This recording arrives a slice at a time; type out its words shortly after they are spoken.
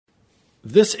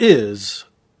This is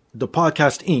the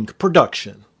Podcast Inc.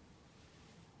 production.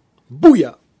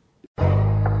 Booyah!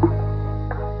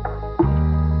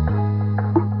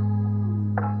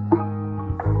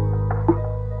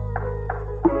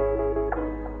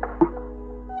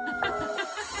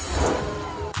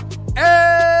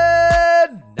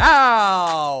 And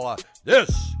now,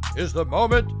 this is the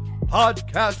moment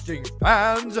podcasting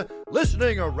fans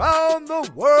listening around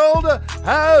the world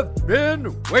have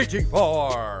been waiting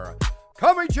for.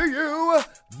 Coming to you,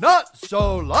 not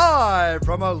so live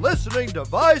from a listening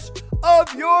device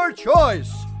of your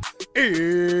choice.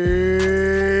 It's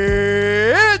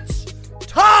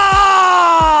time!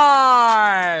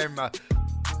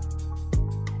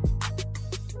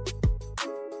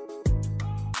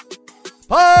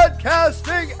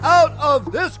 Podcasting out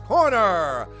of this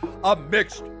corner, a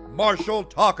mixed martial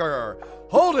talker,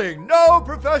 holding no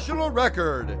professional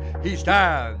record. He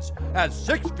stands at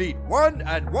 6 feet 1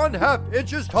 1/2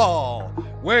 inches tall,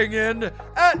 weighing in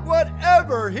at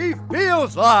whatever he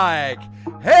feels like.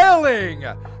 Hailing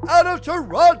out of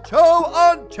Toronto,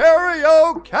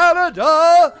 Ontario,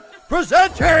 Canada,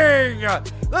 presenting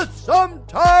the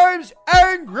sometimes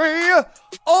angry,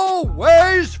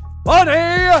 always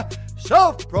funny,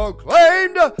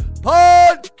 self-proclaimed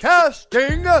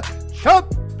podcasting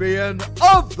champion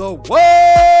of the world,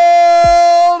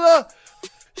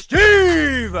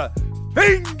 Steve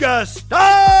Fingerstyles.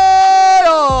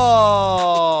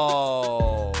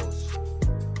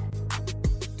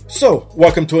 So,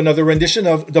 welcome to another rendition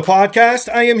of the podcast.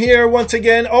 I am here once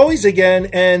again, always again,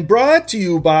 and brought to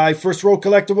you by First Row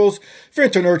Collectibles. If you're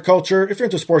into nerd culture, if you're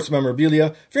into sports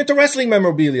memorabilia, if you're into wrestling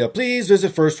memorabilia, please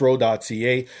visit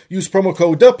firstrow.ca. Use promo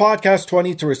code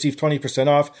THEPODCAST20 to receive 20%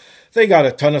 off. They got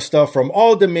a ton of stuff from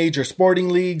all the major sporting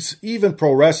leagues, even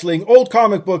pro wrestling, old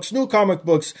comic books, new comic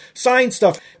books, signed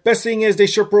stuff. Best thing is they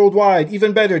ship worldwide.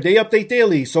 Even better, they update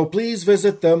daily. So please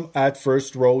visit them at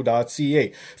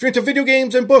firstrow.ca. If you're into video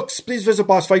games and books, please visit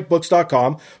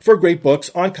bossfightbooks.com for great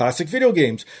books on classic video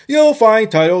games. You'll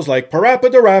find titles like Parappa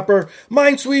the Rapper,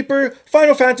 Minesweeper,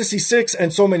 Final Fantasy VI,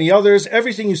 and so many others.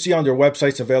 Everything you see on their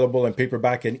website's available in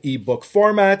paperback and ebook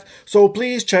format. So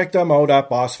please check them out at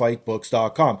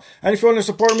bossfightbooks.com. And if you want to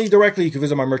support me directly, you can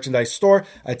visit my merchandise store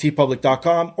at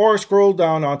tpublic.com or scroll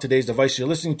down on today's device you're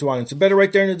listening to on. It's better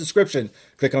right there in the description.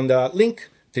 Click on the link.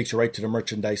 Takes you right to the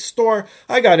merchandise store.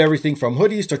 I got everything from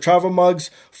hoodies to travel mugs,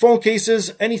 phone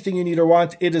cases, anything you need or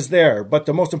want, it is there. But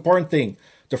the most important thing,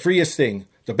 the freest thing,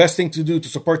 the best thing to do to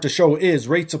support the show is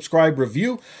rate, subscribe,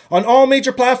 review on all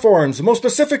major platforms, most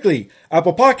specifically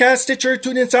Apple Podcasts, Stitcher,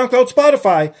 TuneIn, SoundCloud,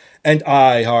 Spotify, and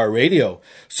iHeartRadio.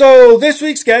 So this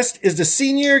week's guest is the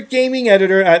senior gaming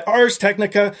editor at Ars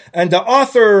Technica and the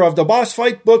author of the Boss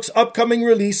Fight book's upcoming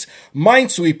release,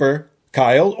 Minesweeper,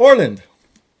 Kyle Orland.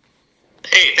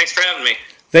 Hey, thanks for having me.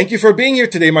 Thank you for being here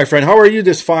today, my friend. How are you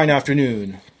this fine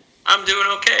afternoon? I'm doing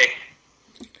okay.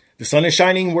 The sun is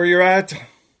shining where you're at?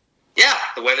 Yeah,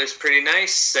 the weather's pretty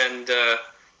nice, and,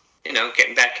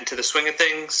 getting back into the swing of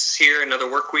things here, another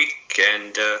work week,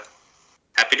 and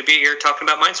happy to be here talking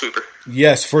about Minesweeper.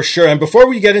 Yes, for sure. And before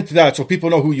we get into that, so people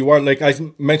know who you are, like I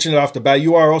mentioned it off the bat,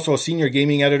 you are also a senior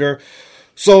gaming editor.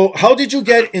 So how did you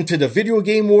get into the video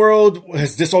game world?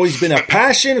 Has this always been a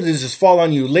passion, or did this fall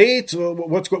on you late?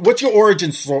 What's your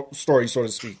origin story, so to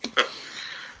speak?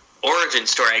 Origin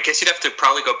story. I guess you'd have to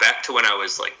probably go back to when I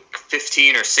was like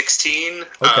 15 or 16,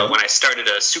 okay. When I started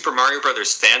a Super Mario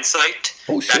Brothers fan site.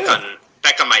 Oh, shit.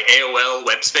 Back on my AOL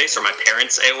web space, or my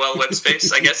parents' AOL web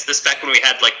space, I guess. This back when we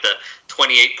had like the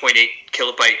 28.8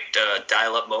 kilobyte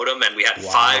dial-up modem, and we had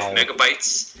 5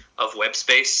 megabytes of web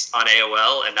space on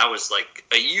AOL, and that was like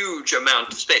a huge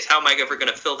amount of space. How am I ever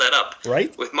going to fill that up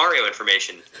with Mario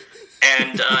information?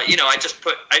 And,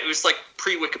 it was like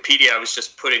pre-Wikipedia, I was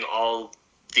just putting all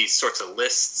these sorts of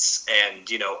lists and,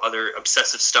 other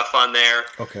obsessive stuff on there.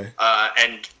 Okay.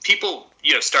 And people,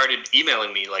 started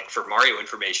emailing me, like, for Mario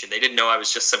information. They didn't know I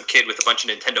was just some kid with a bunch of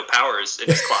Nintendo Powers in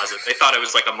his closet. They thought I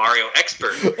was, like, a Mario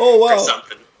expert or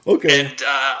something. Okay. And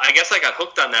I guess I got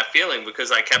hooked on that feeling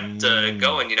because I kept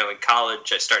going. In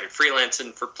college, I started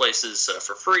freelancing for places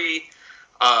for free.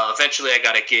 Eventually, I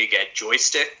got a gig at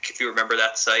Joystick, if you remember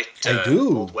that site. I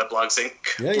do. Old Weblogs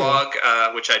Inc. blog,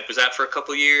 which I was at for a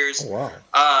couple years. Oh, wow.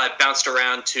 I bounced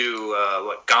around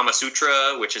to Gamma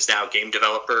Sutra, which is now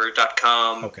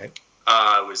GameDeveloper.com. Okay.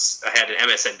 I had an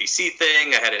MSNBC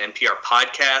thing. I had an NPR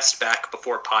podcast back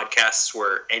before podcasts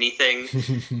were anything.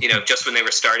 Just when they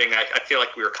were starting, I feel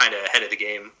like we were kind of ahead of the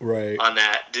game on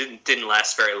that. Didn't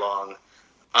last very long.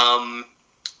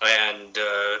 And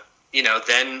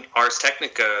then Ars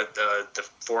Technica, the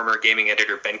former gaming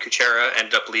editor Ben Kuchera,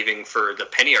 ended up leaving for the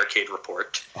Penny Arcade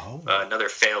Report, another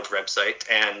failed website,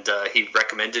 and he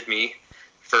recommended me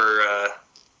for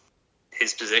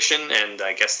his position, and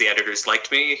I guess the editors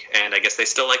liked me, and I guess they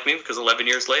still like me because 11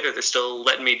 years later they're still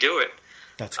letting me do it.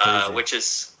 That's crazy. Which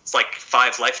is, it's like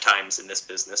 5 lifetimes in this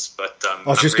business, but I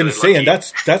was just going to say, and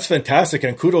that's fantastic,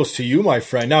 and kudos to you, my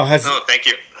friend. Now, thank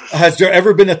you. Has there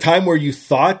ever been a time where you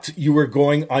thought you were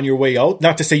going on your way out?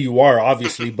 Not to say you are,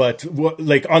 obviously, but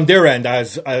like on their end,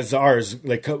 as ours,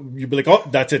 like you'd be like, oh,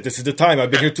 that's it. This is the time.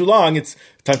 I've been here too long. It's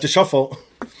time to shuffle.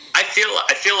 I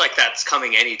feel like that's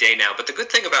coming any day now. But the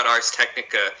good thing about Ars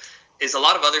Technica is a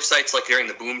lot of other sites, like during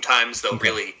the boom times, they'll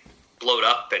really bloat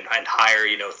up and hire,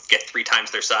 get 3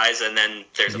 times their size, and then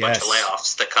there's a bunch of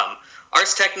layoffs that come.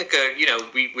 Ars Technica,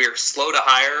 we're slow to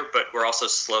hire, but we're also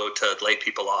slow to lay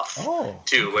people off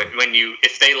too. Okay.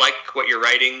 If they like what you're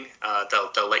writing,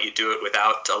 they'll let you do it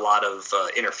without a lot of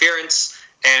interference,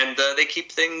 and they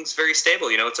keep things very stable.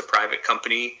 It's a private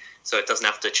company, so it doesn't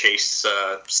have to chase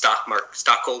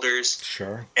stockholders.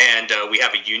 Sure. And we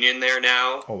have a union there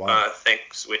now. Oh, wow.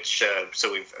 Thanks.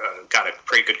 So we've got a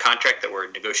pretty good contract that we're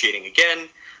negotiating again.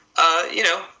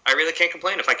 I really can't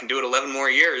complain. If I can do it 11 more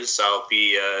years, I'll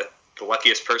be the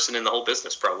luckiest person in the whole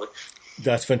business, probably.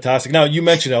 That's fantastic. Now, you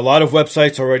mentioned a lot of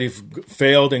websites already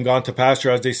failed and gone to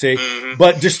pasture, as they say,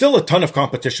 but there's still a ton of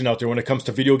competition out there when it comes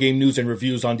to video game news and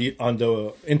reviews on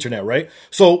the internet, right?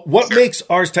 So what makes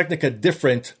Ars Technica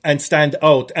different and stand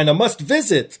out and a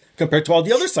must-visit compared to all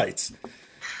the other sites?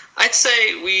 I'd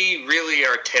say we really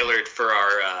are tailored for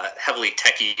our heavily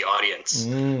techie audience.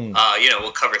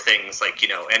 We'll cover things like,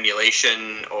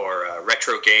 emulation or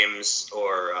retro games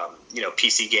or,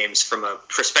 PC games from a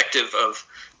perspective of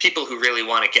people who really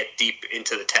want to get deep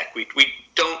into the tech. We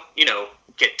don't,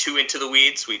 get too into the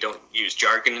weeds. We don't use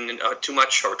jargon too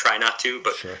much, or try not to,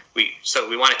 but we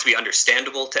want it to be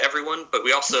understandable to everyone, but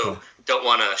we also don't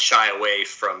want to shy away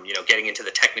from, getting into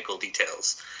the technical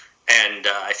details. And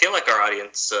I feel like our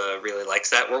audience really likes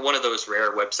that. We're one of those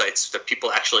rare websites that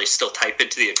people actually still type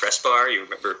into the address bar. You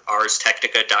remember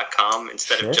arstechnica.com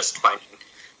instead of just finding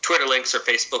Twitter links or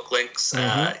Facebook links.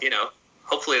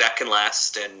 Hopefully that can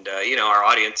last. And, our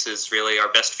audience is really our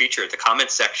best feature. The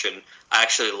comments section, I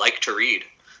actually like to read,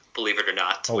 believe it or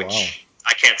not, which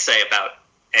I can't say about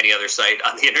any other site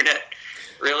on the internet.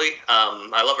 Really,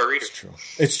 I love our readers.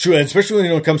 It's true, and especially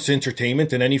when it comes to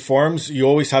entertainment in any forms, you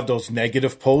always have those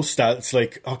negative posts that it's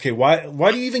like, okay,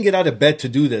 why do you even get out of bed to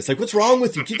do this? Like, what's wrong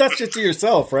with you? Keep that shit to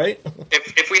yourself, right?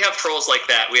 If we have trolls like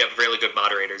that, we have really good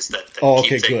moderators that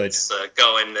keep things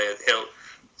going.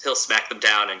 He'll smack them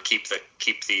down and keep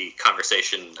the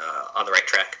conversation on the right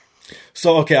track.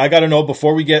 So, okay, I got to know,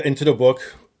 before we get into the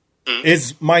book,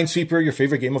 is Minesweeper your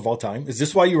favorite game of all time? Is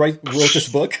this why you wrote this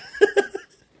book?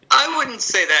 I wouldn't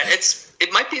say that.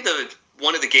 It might be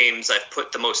one of the games I've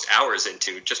put the most hours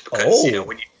into, just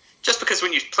because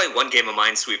when you play one game of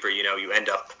Minesweeper, you end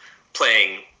up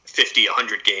playing 50,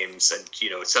 100 games,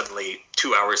 and suddenly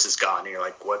 2 hours is gone, and you're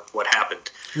like, what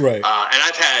happened? Right. And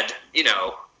I've had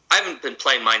I haven't been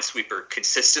playing Minesweeper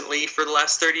consistently for the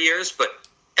last 30 years, but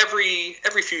every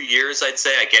few years, I'd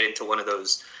say I get into one of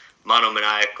those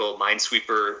monomaniacal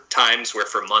Minesweeper times where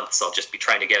for months I'll just be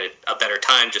trying to get a better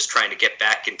time, just trying to get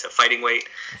back into fighting weight.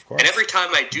 And every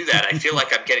time I do that, I feel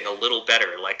like I'm getting a little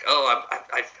better. Like,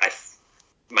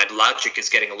 my logic is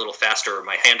getting a little faster, or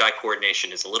my hand-eye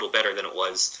coordination is a little better than it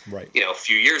was, a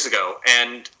few years ago.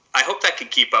 And I hope that can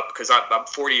keep up, because I'm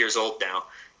 40 years old now.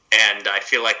 And I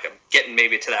feel like I'm getting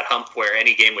maybe to that hump where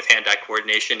any game with hand-eye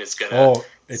coordination is going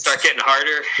to start getting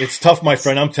harder. It's tough, my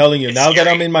friend. I'm telling you. Now that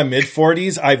I'm in my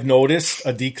mid-40s, I've noticed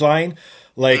a decline.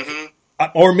 Like,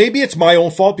 or maybe it's my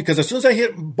own fault, because as soon as I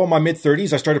hit my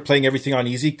mid-30s, I started playing everything on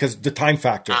easy because the time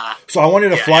factor. So I wanted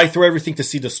to fly through everything to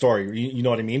see the story. You know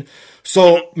what I mean?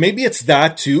 So maybe it's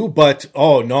that too, but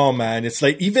oh no, man. It's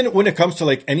like, even when it comes to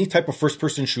like any type of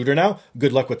first-person shooter now,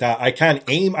 good luck with that. I can't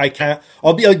aim.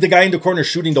 I'll be like the guy in the corner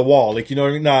shooting the wall. Like,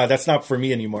 nah, that's not for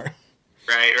me anymore.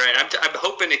 Right. I'm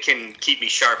hoping it can keep me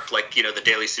sharp, like, the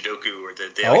daily Sudoku or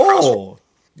the daily crossword.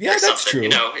 Yeah, that's true.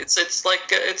 It's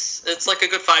like a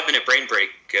good 5-minute brain break.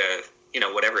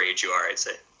 Whatever age you are, I'd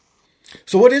say.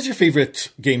 So, what is your favorite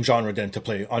game genre then to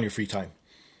play on your free time?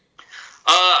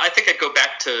 I think I'd go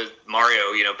back to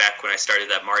Mario. Back when I started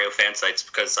that Mario fan sites,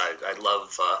 because I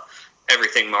love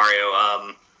everything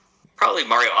Mario. Probably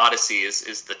Mario Odyssey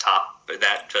is the top.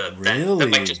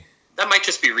 Really? That might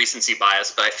just be recency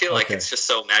bias, but I feel like it's just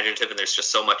so imaginative, and there's just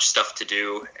so much stuff to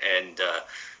do, and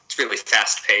it's really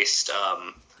fast-paced.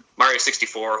 Mario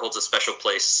 64 holds a special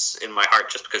place in my heart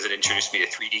just because it introduced me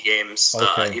to 3D games.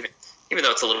 even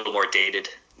though it's a little more dated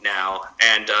now.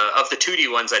 And of the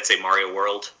 2D ones, I'd say Mario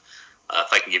World.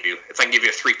 If I can give you a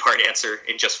 3-part answer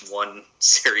in just one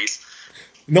series.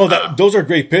 No, those are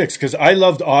great picks because I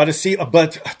loved Odyssey,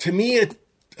 but to me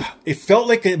it felt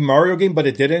like a Mario game, but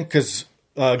it didn't because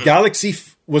Galaxy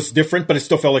was different, but it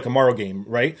still felt like a Mario game,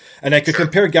 right? And I could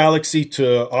compare Galaxy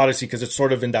to Odyssey because it's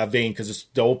sort of in that vein because it's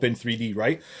the open 3D,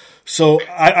 right? So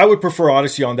I would prefer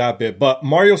Odyssey on that bit. But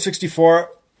Mario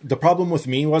 64, the problem with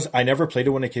me was I never played it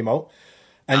when it came out.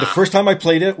 And the first time I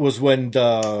played it was when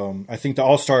I think the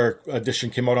All-Star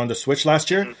Edition came out on the Switch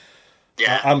last year.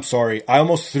 Yeah. I'm sorry. I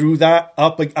almost threw that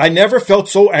up. Like, I never felt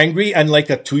so angry and like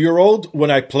a 2-year-old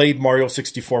when I played Mario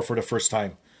 64 for the first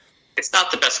time. It's not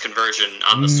the best conversion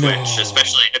on the Switch,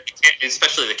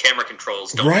 especially the camera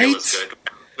controls don't feel as good.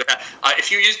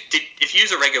 If you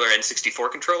use a regular N64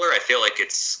 controller, I feel like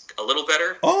it's a little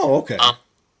better. Oh, okay.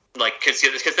 Because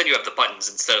then you have the buttons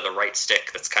instead of the right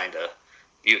stick. That's kind of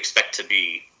you expect to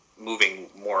be moving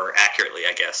more accurately,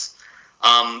 I guess.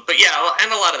 But yeah,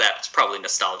 and a lot of that is probably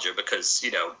nostalgia because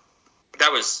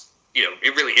that was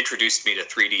it really introduced me to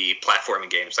 3D platforming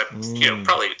games. There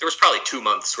was probably 2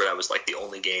 months where that was like the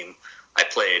only game I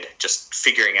played, just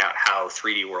figuring out how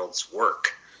 3D worlds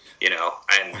work.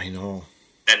 And I know.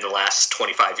 And the last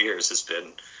 25 years has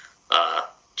been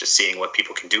just seeing what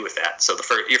people can do with that. So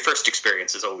your first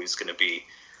experience is always going to be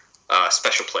a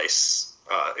special place.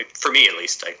 For me, at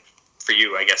least. For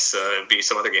you, I guess it'd be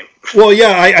some other game. Well,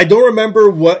 yeah, I don't remember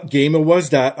what game it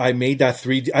was that I made that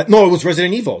 3D. No, it was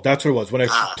Resident Evil. That's what it was. When I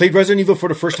played Resident Evil for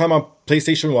the first time on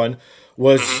PlayStation 1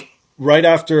 was right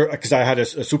after, because I had a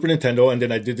Super Nintendo and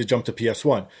then I did the jump to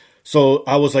PS1. So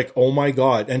I was like, oh my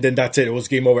God. And then that's it. It was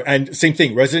game over. And same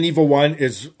thing. Resident Evil 1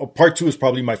 part 2 is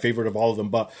probably my favorite of all of them.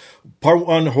 But part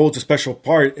 1 holds a special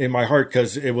part in my heart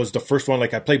because it was the first one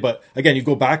like I played. But again, you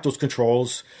go back, those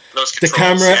controls, the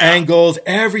camera angles,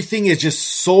 everything is just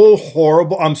so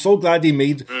horrible. I'm so glad they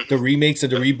made the remakes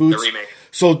and the reboots. The remake.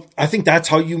 So I think that's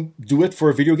how you do it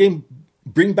for a video game.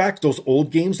 Bring back those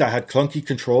old games that had clunky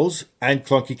controls and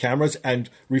clunky cameras and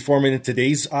reform it in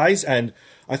today's eyes. And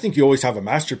I think you always have a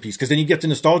masterpiece because then you get the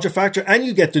nostalgia factor and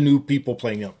you get the new people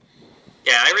playing it.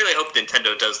 Yeah, I really hope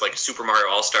Nintendo does like a Super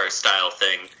Mario All-Stars style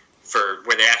thing for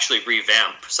where they actually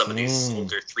revamp some of these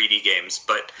older 3D games.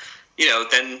 But,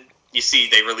 then you see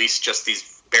they release just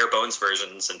these bare bones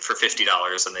versions and for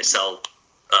 $50 and they sell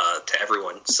to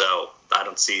everyone. So I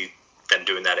don't see them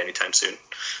doing that anytime soon.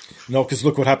 No, because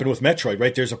look what happened with Metroid,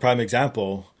 right? There's a prime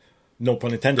example. No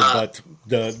pun intended, but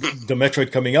the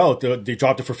Metroid coming out, they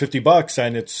dropped it for $50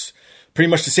 and it's pretty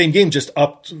much the same game, just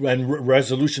upped and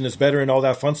resolution is better and all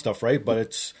that fun stuff, right? But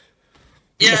it's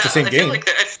pretty much the same game.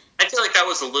 I feel like that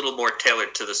was a little more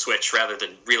tailored to the Switch rather than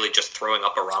really just throwing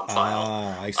up a ROM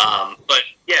file. I see. But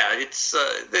yeah, it's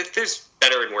there's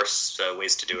better and worse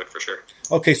ways to do it for sure.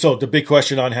 Okay, so the big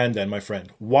question on hand then, my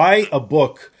friend. Why a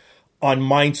book on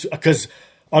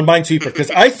Minesweeper?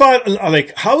 Because I thought,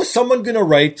 like, how is someone going to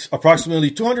write approximately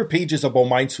 200 pages about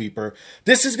Minesweeper?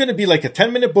 This is going to be like a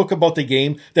 10-minute book about the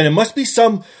game. Then it must be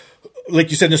some, like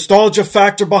you said, nostalgia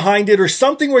factor behind it or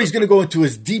something where he's going to go into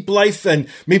his deep life and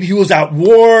maybe he was at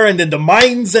war and then the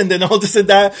mines and then all this and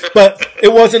that. But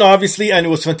it wasn't, obviously, and it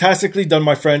was fantastically done,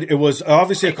 my friend. It was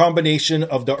obviously a combination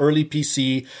of the early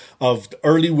PC, of the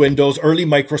early Windows, early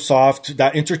Microsoft,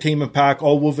 that entertainment pack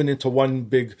all woven into one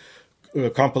big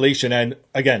compilation, and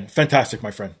again, fantastic,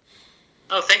 my friend.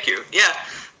 Oh, thank you. Yeah,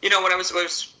 when I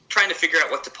was trying to figure out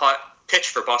what to pitch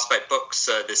for Boss Fight Books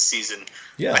this season,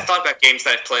 I thought about games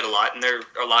that I've played a lot, and there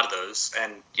are a lot of those,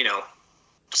 and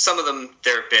some of them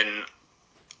there have been,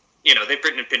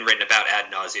 they've been written about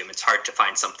ad nauseum. It's hard to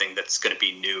find something that's going to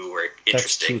be new or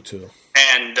interesting. That's true too.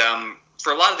 And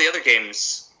for a lot of the other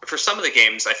games, for some of the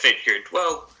games, I figured,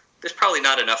 well, there's probably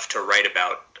not enough to write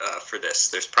about for this.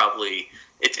 There's probably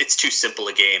it's too simple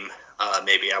a game.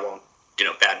 Maybe I won't,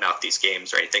 badmouth these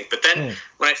games or anything. But then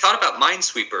when I thought about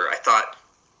Minesweeper, I thought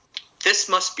this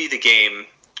must be the game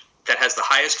that has the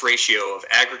highest ratio of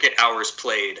aggregate hours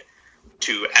played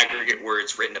to aggregate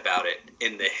words written about it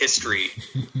in the history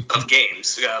of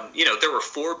games. There were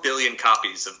 4 billion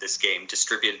copies of this game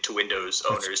distributed to Windows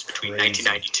owners between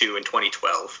 1992 and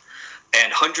 2012.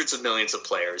 And hundreds of millions of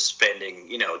players spending,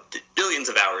 billions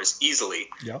of hours easily.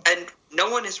 Yep. And no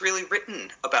one has really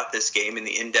written about this game in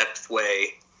the in-depth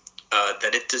way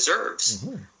that it deserves.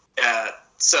 Mm-hmm.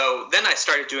 So then I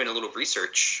started doing a little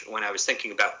research when I was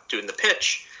thinking about doing the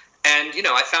pitch. And,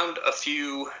 I found a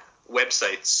few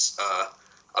websites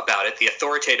about it. The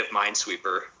Authoritative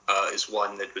Minesweeper is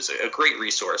one that was a great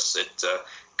resource. It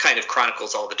kind of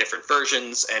chronicles all the different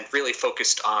versions and really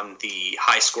focused on the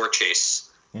high score chase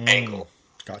angle.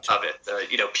 Gotcha. of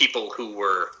it. People who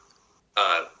were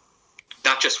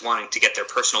not just wanting to get their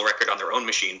personal record on their own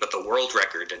machine, but the world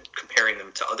record and comparing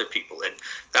them to other people. And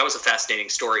that was a fascinating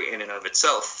story in and of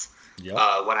itself. Yep.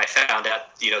 When I found out,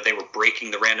 they were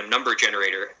breaking the random number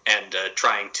generator and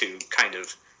trying to kind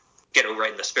of get it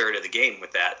right in the spirit of the game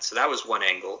with that. So that was one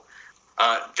angle.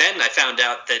 Then I found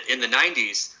out that in the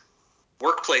 90s,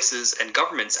 workplaces and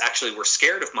governments actually were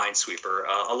scared of Minesweeper,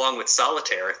 along with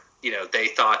Solitaire. They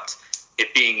thought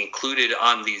it being included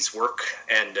on these work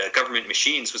and government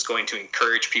machines was going to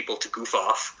encourage people to goof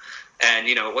off. And,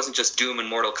 it wasn't just Doom and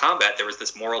Mortal Kombat. There was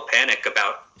this moral panic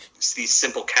about these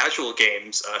simple casual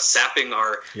games sapping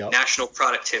our national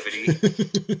productivity.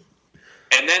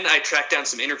 And then I tracked down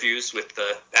some interviews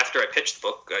after I pitched the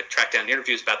book, I tracked down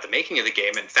interviews about the making of the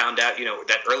game and found out,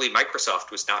 that early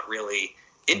Microsoft was not really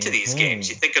into these games.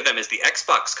 You think of them as the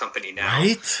Xbox company now.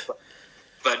 Right.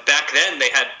 But back then they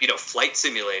had, Flight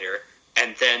Simulator,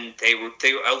 and then they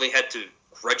only had to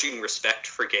grudging respect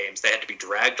for games. They had to be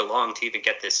dragged along to even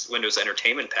get this Windows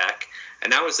Entertainment Pack,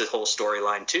 and that was the whole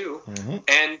storyline too. Mm-hmm.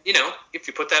 And if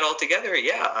you put that all together,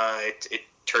 it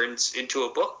turns into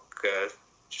a book.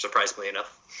 Surprisingly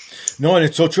enough. No, and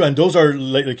it's so true. And those are,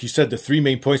 like you said, the three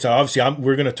main points that obviously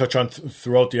we're going to touch on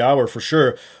throughout the hour for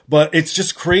sure. But it's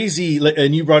just crazy.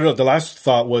 And you brought it up. The last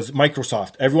thought was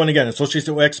Microsoft. Everyone, again, associates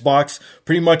it with Xbox,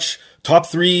 pretty much top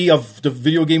three of the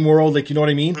video game world. Like, you know what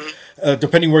I mean? Mm-hmm.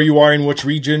 Depending where you are in which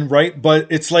region, right? But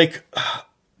it's like,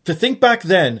 to think back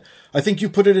then, I think you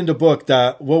put it in the book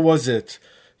that, what was it?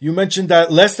 You mentioned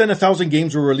that less than 1,000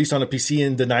 games were released on a PC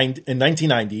in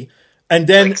 1990. And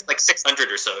then like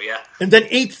 600 or so, yeah. And then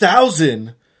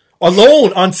 8,000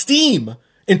 alone on Steam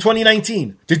in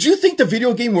 2019. Did you think the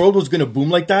video game world was going to boom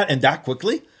like that and that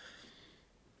quickly?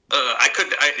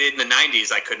 In the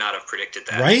 90s, I could not have predicted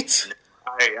that. Right?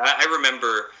 I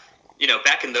remember,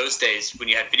 back in those days when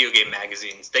you had video game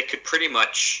magazines, they could pretty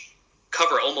much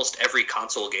cover almost every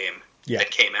console game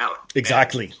that came out.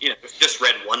 Exactly. And, if you just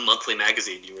read one monthly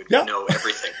magazine, you would know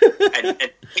everything. and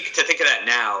to think of that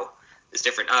now is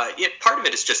different. Part of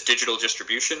it is just digital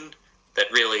distribution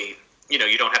that really,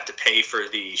 you don't have to pay for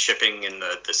the shipping and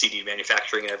the CD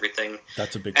manufacturing and everything.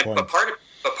 That's a big point. But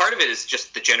part of it is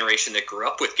just the generation that grew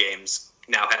up with games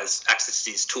now has access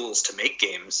to these tools to make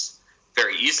games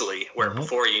very easily, where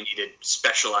before you needed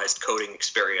specialized coding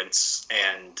experience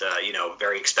and,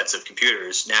 very expensive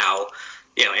computers. Now,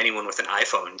 anyone with an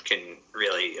iPhone can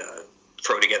really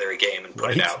throw together a game and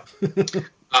put it out.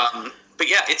 But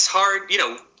yeah, it's hard,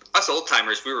 us old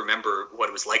timers, we remember what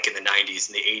it was like in the 90s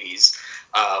and the 80s,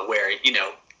 where,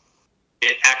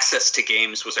 access to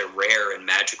games was a rare and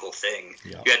magical thing.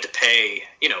 Yeah. You had to pay,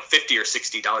 $50 or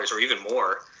 $60 or even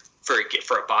more for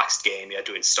a boxed game. You had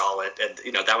to install it.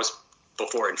 And, that was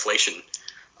before inflation.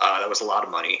 That was a lot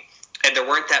of money. And there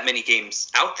weren't that many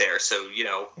games out there. So,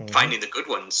 finding the good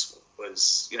ones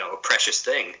was, a precious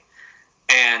thing.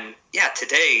 And,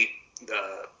 today,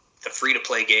 the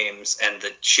free-to-play games and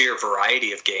the sheer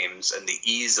variety of games and the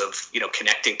ease of,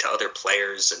 connecting to other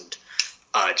players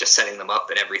and just setting them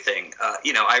up and everything.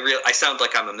 I sound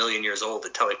like I'm a million years old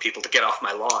and telling people to get off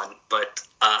my lawn, but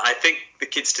I think the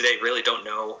kids today really don't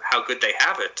know how good they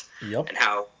have it and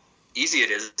how easy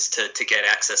it is to get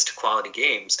access to quality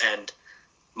games. And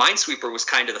Minesweeper was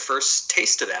kind of the first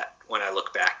taste of that when I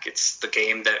look back. It's the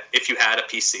game that if you had a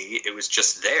PC, it was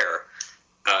just there.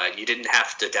 You didn't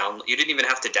have to You didn't even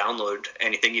have to download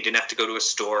anything. You didn't have to go to a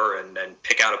store and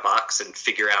pick out a box and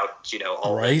figure out,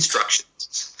 all the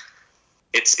instructions.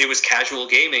 It was casual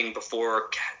gaming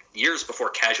years before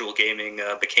casual gaming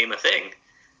became a thing,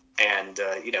 and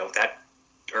that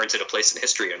earns it a place in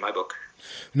history in my book.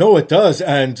 No, it does,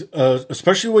 and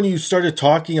especially when you started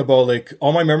talking about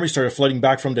all my memories started flooding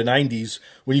back from the 90s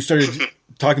when you started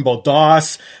talking about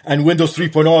DOS and Windows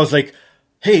 3.0. I was like,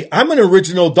 hey, I'm an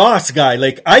original DOS guy.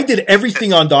 I did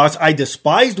everything on DOS. I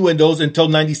despised Windows until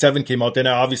 97 came out. Then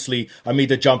obviously I made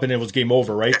the jump and it was game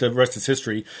over, right? The rest is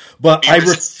history. But I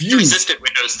refused. You resisted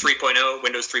Windows 3.0,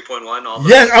 Windows 3.1, all those.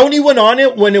 Yeah, I only went on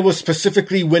it when it was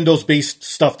specifically Windows-based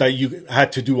stuff that you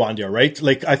had to do on there, right?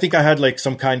 I think I had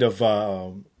some kind of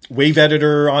wave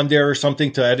editor on there or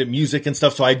something to edit music and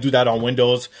stuff. So I'd do that on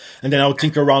Windows, and then I would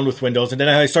tinker around with Windows, and then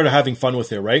I started having fun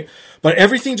with it, right? But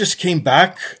everything just came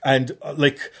back, and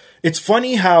it's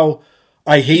funny how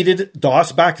I hated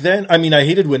DOS back then. I mean, I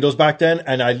hated Windows back then,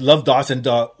 and I loved DOS and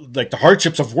the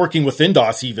hardships of working within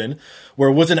DOS even, where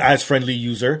it wasn't as friendly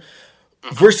user.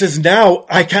 Versus now,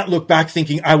 I can't look back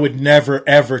thinking I would never,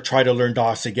 ever try to learn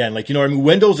DOS again. You know what I mean?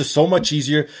 Windows is so much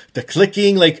easier. The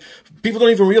clicking, people don't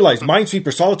even realize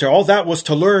Minesweeper, Solitaire, all that was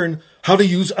to learn how to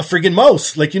use a friggin'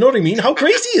 mouse. You know what I mean? How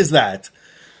crazy is that?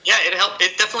 Yeah,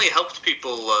 it definitely helped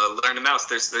people learn a mouse.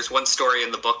 There's one story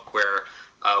in the book where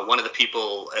one of the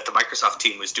people at the Microsoft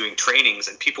team was doing trainings,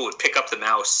 and people would pick up the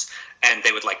mouse and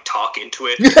they would like talk into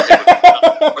it,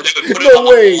 or they would put it on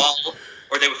the wall,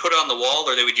 or they would put it on the wall,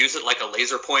 or they would use it like a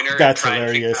laser pointer. That's and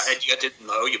hilarious. And you didn't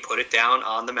know, you put it down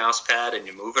on the mouse pad and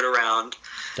you move it around.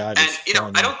 That is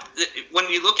fun. When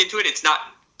you look into it, it's not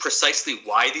precisely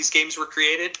why these games were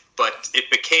created, but it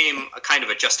became a kind of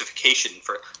a justification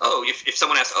for, if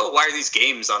someone asks, why are these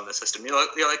games on the system? You're like,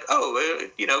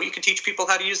 you can teach people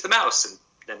how to use the mouse, and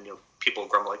then people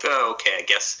grumble like, okay, I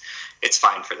guess it's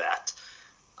fine for that.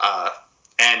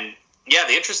 And yeah,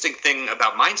 the interesting thing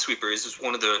about Minesweeper is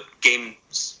one of the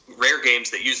rare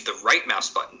games that use the right mouse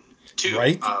button too.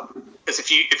 Right. Because if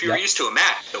you were used to a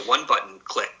Mac, the one button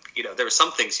click, there were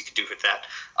some things you could do with that.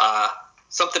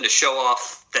 Something to show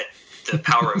off that the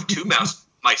power of two mouse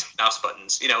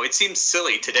buttons. It seems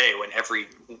silly today when every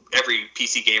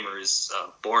PC gamer is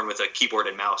born with a keyboard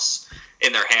and mouse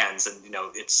in their hands, and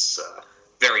it's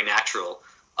very natural.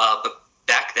 But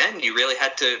back then, you really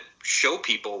had to show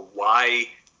people why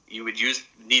you would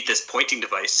need this pointing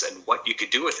device and what you could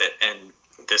do with it, and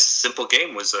this simple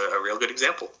game was a real good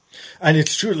example. And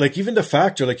it's true, like even the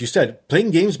factor, like you said,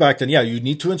 playing games back then, you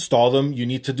need to install them, you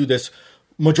need to do this.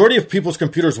 Majority of people's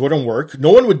computers wouldn't work.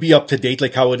 No one would be up to date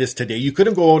like how it is today. You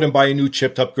couldn't go out and buy a new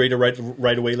chip to upgrade it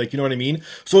right away. Like, you know what I mean?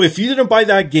 So if you didn't buy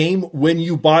that game when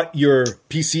you bought your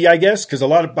PC, I guess, because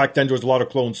back then there was a lot of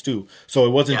clones too. So it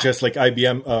wasn't just like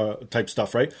IBM type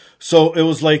stuff, right? So it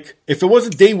was like, if it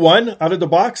wasn't day one out of the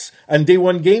box and day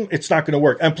one game, it's not going to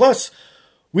work. And plus,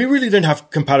 we really didn't have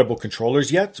compatible controllers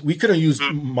yet. We couldn't use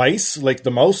mice, like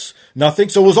the mouse, nothing.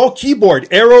 So it was all keyboard,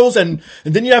 arrows, and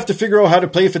then you have to figure out how to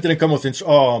play if it didn't come with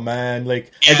oh man,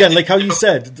 again, like how you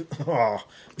said,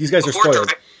 these guys are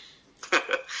spoiled.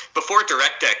 Before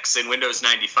DirectX in Windows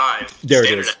 95, there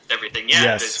it is. Everything,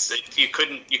 yes. You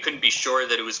couldn't be sure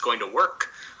that it was going to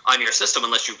work on your system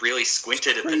unless you really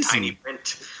squinted at the tiny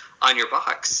print on your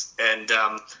box. And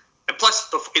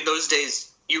plus, in those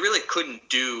days, you really couldn't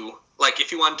do. Like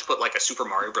if you wanted to put like a Super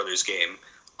Mario Brothers game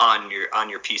on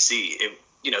your PC,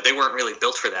 they weren't really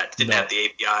built for that. It didn't have the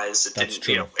APIs. It didn't,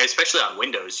 true. Especially on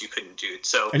Windows, you couldn't do it.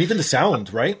 So and even the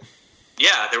sound, right?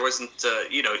 Yeah, there wasn't.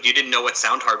 You didn't know what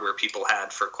sound hardware people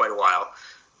had for quite a while.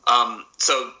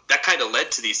 So that kind of led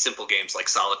to these simple games like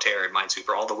Solitaire and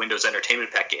Minesweeper, all the Windows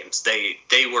Entertainment Pack games.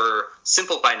 They were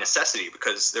simple by necessity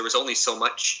because there was only so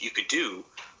much you could do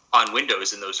on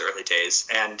Windows in those early days,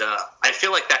 and I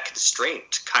feel like that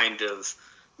constraint kind of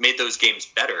made those games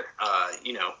better.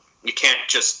 You can't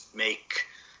just make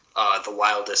the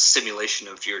wildest simulation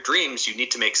of your dreams. You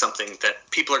need to make something that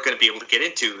people are going to be able to get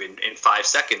into in 5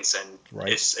 seconds, and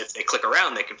if they click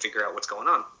around, they can figure out what's going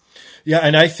on. Yeah,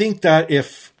 and I think that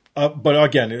but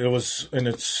again, it was in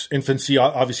its infancy,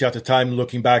 obviously at the time,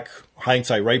 looking back,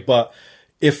 hindsight, right? But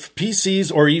if PCs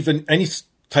or even any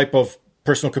type of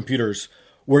personal computers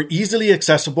were easily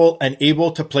accessible and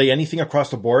able to play anything across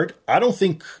the board, I don't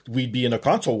think we'd be in a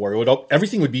console war.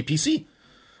 Everything would be PC.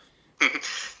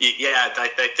 Yeah,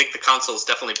 I think the consoles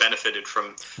definitely benefited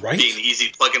from being the easy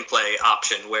plug-and-play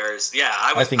option, whereas,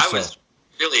 I was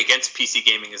really against PC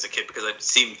gaming as a kid because it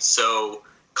seemed so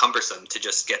cumbersome to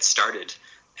just get started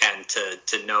and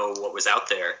to know what was out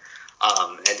there.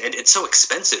 And it's so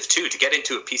expensive, too, to get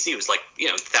into a PC. It was like,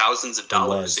 thousands of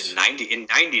dollars in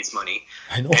 90s money.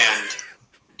 I know. And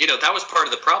that was part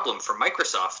of the problem for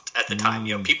Microsoft at the time.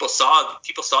 People saw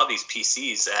these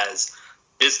PCs as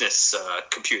business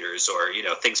computers or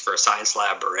things for a science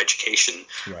lab or education,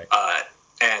 right.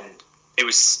 And it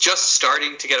was just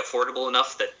starting to get affordable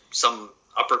enough that some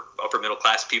upper middle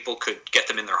class people could get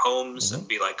them in their homes and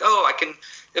be like,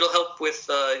 it'll help with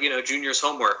junior's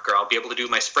homework, or I'll be able to do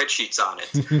my spreadsheets on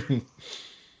it.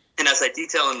 And as I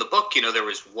detail in the book, there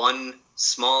was one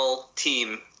small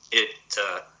team at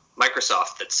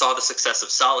Microsoft that saw the success of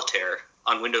Solitaire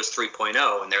on Windows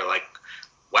 3.0, and they're like,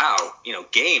 wow,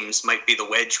 games might be the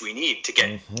wedge we need to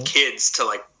get kids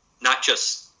to not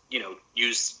just,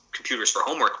 use computers for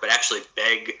homework, but actually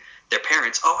beg their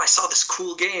parents, I saw this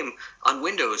cool game on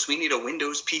Windows. We need a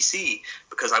Windows PC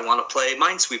because I want to play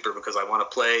Minesweeper, because I want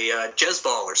to play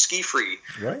Jazzball or Ski Free,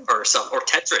 right. or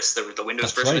Tetris. The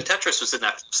Windows version of Tetris was in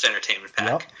that first entertainment pack.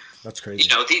 Yep. That's crazy.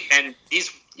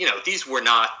 These were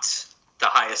not the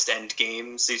highest end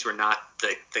games. These were not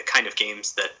the kind of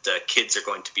games that kids are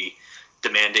going to be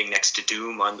demanding next to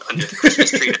Doom under the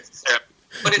Christmas tree.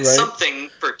 But it's something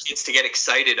for kids to get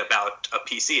excited about a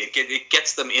PC. It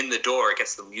gets them in the door. It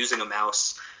gets them using a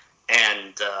mouse,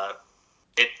 and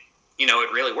it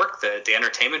really worked. The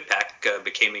entertainment pack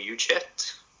became a huge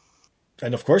hit.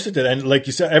 And of course it did. And like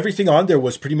you said, everything on there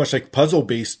was pretty much like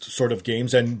puzzle-based sort of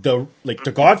games, and the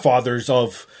godfathers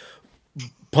of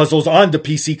puzzles on the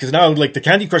PC, because now like the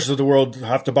Candy Crushes of the world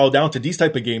have to bow down to these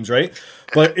type of games, right?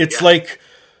 But it's like,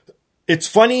 it's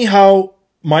funny how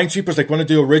Minesweeper's like one of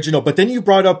the original, but then you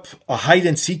brought up a hide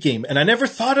and seek game, and I never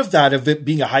thought of that, of it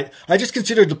being a hide. I just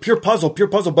considered the pure puzzle,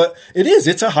 but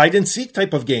it's a hide and seek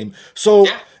type of game. So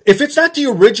if it's not the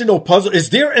original puzzle,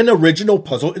 is there an original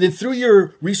puzzle? And then through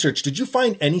your research, did you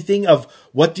find anything of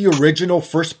what the original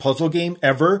first puzzle game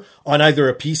ever on either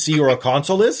a PC or a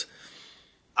console is?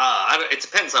 It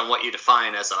depends on what you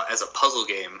define as a puzzle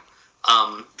game.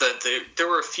 There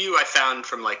were a few I found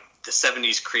from like the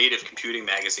 70s creative computing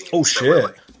magazines. Oh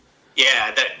shit!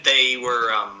 That they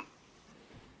were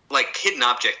like hidden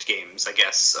object games, I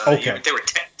guess. They were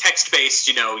text based.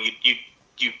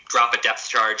 You drop a depth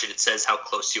charge and it says how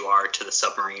close you are to the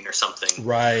submarine or something.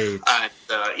 Right.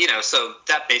 So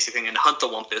that basic thing, and Hunt the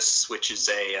Wumpus, which is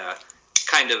a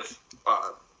kind of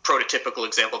prototypical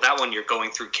example. That one, you're going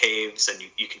through caves and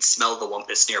you can smell the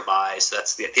Wumpus nearby. So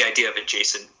that's the idea of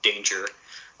adjacent danger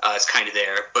is kind of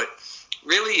there. But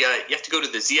really, you have to go to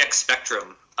the ZX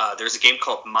Spectrum. There's a game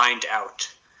called Mind Out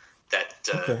that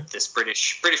this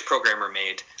British programmer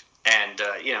made. And,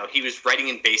 he was writing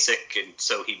in BASIC, and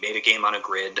so he made a game on a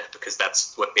grid because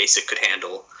that's what BASIC could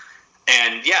handle.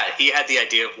 And, he had the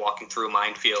idea of walking through a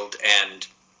minefield, and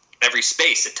every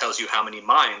space, it tells you how many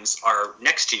mines are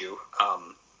next to you.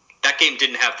 That game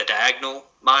didn't have the diagonal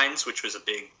mines, which was a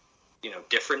big,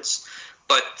 difference.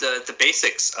 But the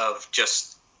basics of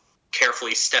just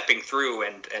carefully stepping through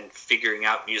and figuring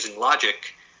out using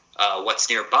logic what's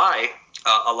nearby,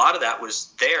 a lot of that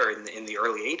was there in the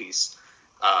early 80s.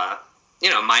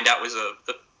 Mind Out was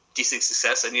a decent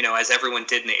success, and as everyone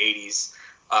did in the 80s,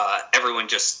 everyone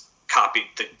just copied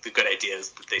the good ideas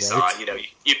that they saw.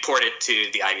 You port it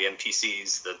to the IBM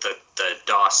PCs, the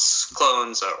DOS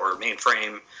clones or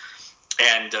mainframe,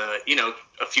 and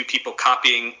a few people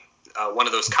copying one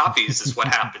of those copies is what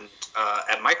happened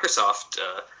at Microsoft.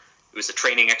 It was a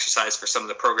training exercise for some of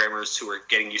the programmers who were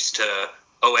getting used to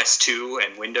OS2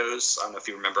 and Windows. I don't know if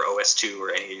you remember OS2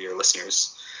 or any of your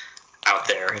listeners out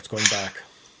there. It's going back.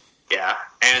 Yeah,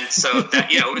 and so that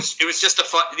it was just a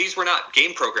fun. These were not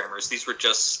game programmers; these were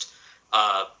just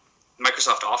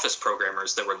Microsoft Office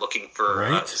programmers that were looking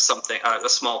for something, a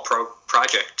small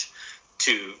project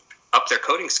to up their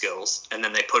coding skills, and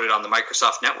then they put it on the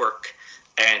Microsoft network,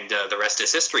 and the rest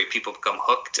is history. People become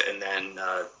hooked, and then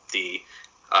the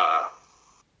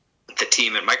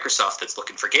team at Microsoft that's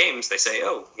looking for games, they say,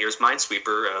 "Oh, here's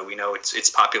Minesweeper. We know it's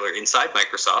popular inside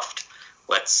Microsoft.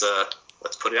 Let's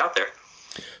put it out there."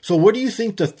 So what do you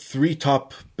think the 3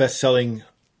 top best-selling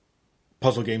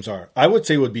puzzle games are? I would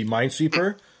say it would be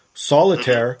Minesweeper,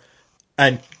 Solitaire,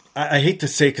 and I hate to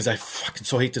say, because I fucking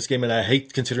so hate this game and I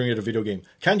hate considering it a video game,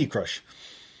 Candy Crush.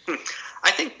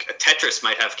 I think Tetris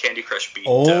might have Candy Crush beat.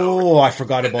 I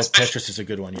forgot about Tetris is a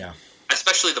good one, yeah.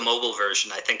 Especially the mobile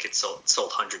version. I think it sold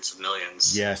hundreds of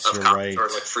millions. Yes, of you're copies, right.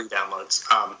 or like free downloads.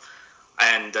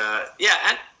 And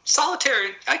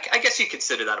Solitaire, I guess you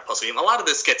consider that a puzzle game. A lot of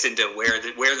this gets into where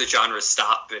the genres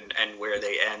stop and where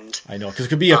they end. I know, because it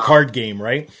could be a card game,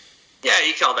 right? Yeah,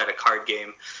 you call that a card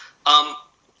game.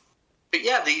 But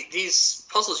yeah, these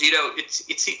puzzles,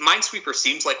 Minesweeper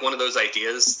seems like one of those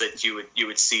ideas that you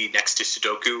would see next to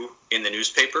Sudoku in the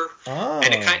newspaper. Oh.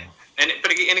 And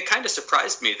it kind of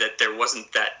surprised me that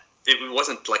it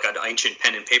wasn't like an ancient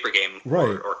pen and paper game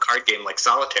or card game like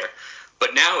Solitaire.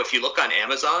 But now, if you look on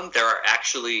Amazon, there are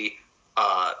actually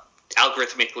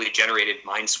algorithmically generated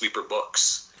Minesweeper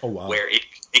books. Oh, wow. Where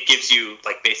it gives you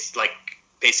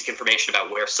basic information about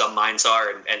where some mines are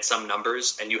and some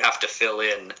numbers, and you have to fill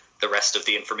in the rest of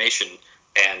the information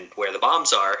and where the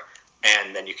bombs are,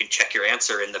 and then you can check your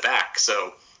answer in the back.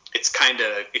 So it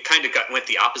went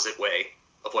the opposite way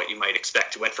of what you might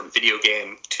expect. It went from video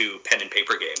game to pen and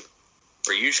paper game,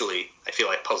 where usually I feel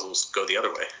like puzzles go the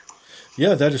other way.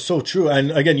 Yeah, that is so true.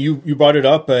 And again, you brought it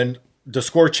up, and the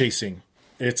score chasing.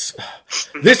 This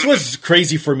was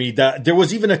crazy for me, that there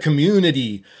was even a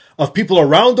community of people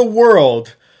around the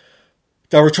world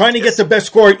that were trying to get the best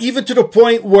score, even to the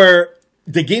point where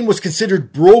the game was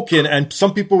considered broken and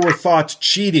some people were thought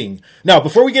cheating. Now,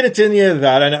 before we get into any of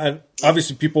that, and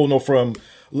obviously people know from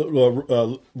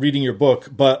reading your book,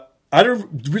 but I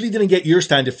really didn't get your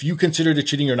stand if you considered it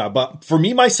cheating or not. But for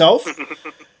me, myself,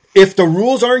 if the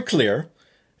rules aren't clear,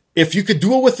 if you could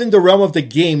do it within the realm of the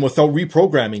game without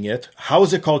reprogramming it, how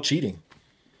is it called cheating?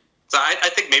 So I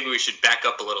think maybe we should back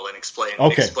up a little and explain.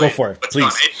 Okay, go for it,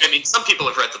 please. I mean, some people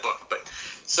have read the book, but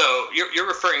so you're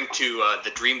referring to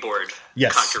the Dreamboard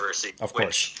controversy. Of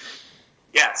course.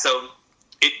 Yeah, so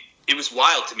it was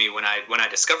wild to me when I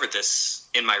discovered this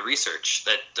in my research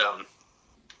that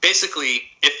basically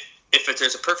if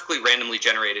there's a perfectly randomly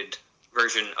generated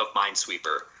version of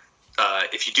Minesweeper,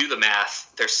 if you do the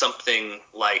math, there's something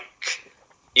like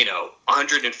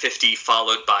 150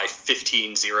 followed by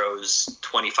 15 zeros,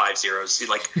 25 zeros,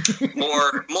 like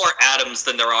more atoms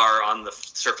than there are on the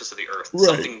surface of the Earth,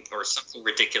 right. something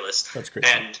ridiculous. That's crazy.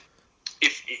 And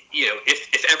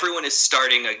if everyone is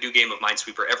starting a new game of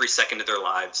Minesweeper every second of their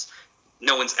lives,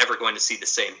 no one's ever going to see the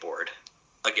same board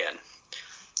again.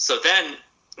 So then,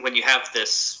 when you have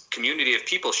this community of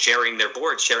people sharing their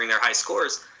boards, sharing their high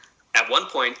scores, at one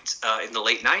point in the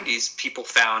late 90s, people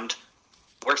found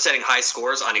we're setting high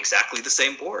scores on exactly the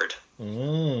same board.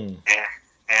 And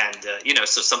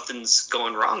so something's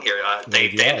going wrong here. They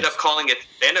ended up calling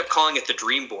it the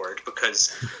dream board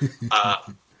because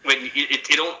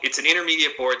it's an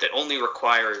intermediate board that only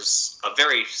requires a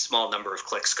very small number of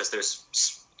clicks because there's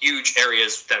huge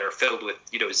areas that are filled with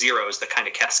zeros that kind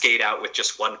of cascade out with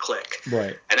just one click.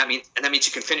 Right. And that means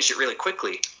you can finish it really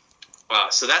quickly.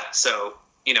 So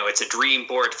it's a dream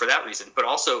board for that reason, but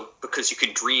also because you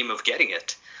can dream of getting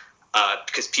it,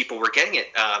 because people were getting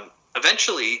it.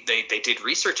 Eventually, they did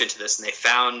research into this, and they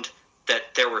found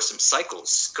that there were some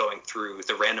cycles going through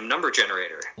the random number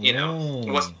generator.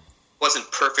 It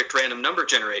wasn't perfect random number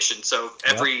generation, so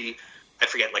every I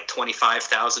forget, like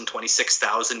 25,000,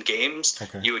 26,000 games,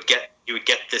 you would get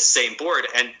this same board,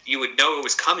 and you would know it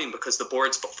was coming because the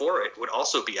boards before it would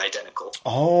also be identical.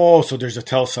 Oh, so there's a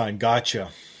tell sign.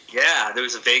 Gotcha. Yeah, there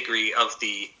was a vagary of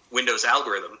the Windows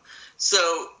algorithm.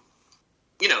 So,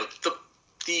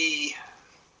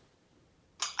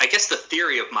 I guess the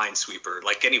theory of Minesweeper,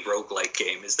 like any roguelike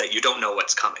game, is that you don't know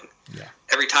what's coming. Yeah.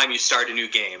 Every time you start a new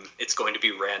game, it's going to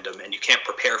be random, and you can't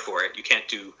prepare for it. You can't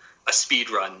do a speed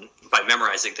run by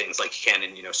memorizing things like you can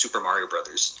in, Super Mario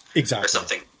Brothers. Exactly. Or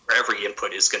something, where every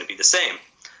input is going to be the same.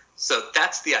 So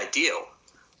that's the ideal.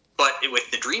 But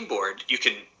with the Dream Board, you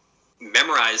can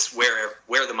memorize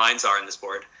where the mines are in this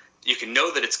board. You can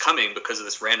know that it's coming because of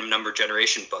this random number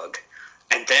generation bug.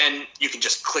 And then you can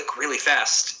just click really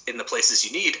fast in the places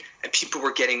you need. And people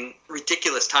were getting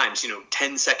ridiculous times,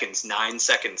 10 seconds, 9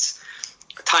 seconds,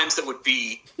 times that would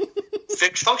be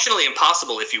functionally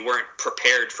impossible if you weren't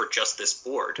prepared for just this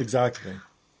board. Exactly.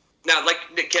 Now,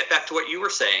 get back to what you were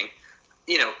saying,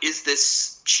 is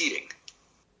this cheating?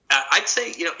 I'd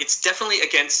say, it's definitely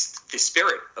against the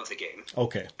spirit of the game.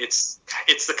 Okay. It's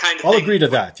the kind of I'll thing... agree to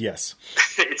that, yes.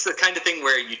 It's the kind of thing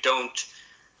where you don't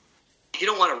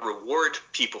want to reward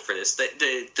people for this.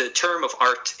 The term of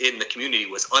art in the community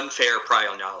was unfair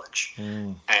prior knowledge.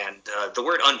 And the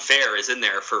word unfair is in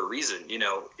there for a reason.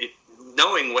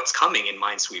 Knowing what's coming in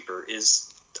Minesweeper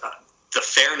is the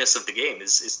fairness of the game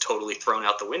is totally thrown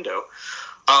out the window.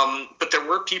 But there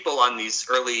were people on these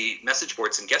early message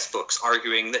boards and guest books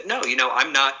arguing that, no,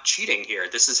 I'm not cheating here.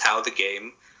 This is how the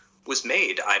game was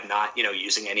made. I'm not,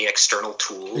 using any external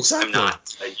tools. Exactly. I'm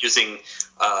not using,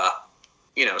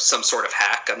 some sort of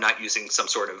hack. I'm not using some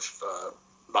sort of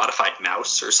modified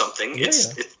mouse or something.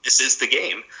 This is the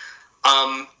game.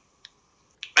 I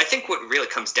think what really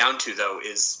comes down to, though,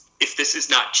 is if this is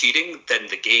not cheating, then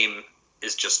the game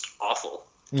is just awful.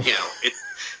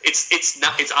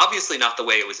 It's obviously not the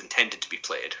way it was intended to be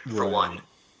played, for one.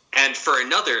 And for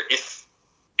another, if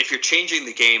you're changing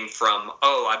the game from,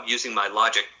 I'm using my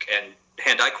logic and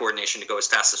hand-eye coordination to go as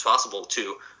fast as possible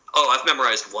to, I've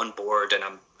memorized one board and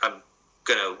I'm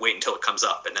going to wait until it comes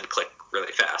up and then click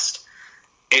really fast.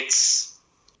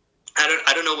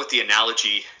 I don't know what the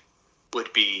analogy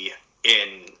would be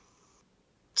in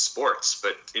sports,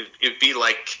 but it'd be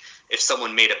like if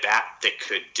someone made a bat that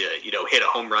could, hit a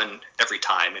home run every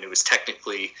time, and it was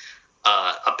technically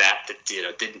a bat that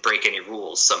didn't break any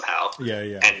rules somehow.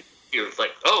 Yeah. And you're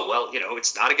like,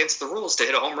 it's not against the rules to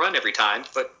hit a home run every time,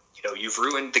 but you've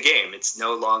ruined the game.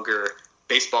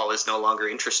 Baseball is no longer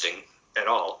interesting at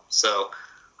all. So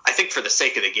I think for the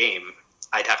sake of the game,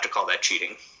 I'd have to call that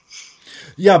cheating.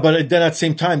 Yeah, but then at the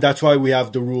same time, that's why we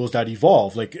have the rules that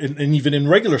evolve, and even in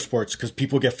regular sports, because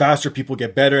people get faster, people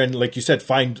get better, and like you said,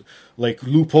 find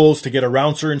loopholes to get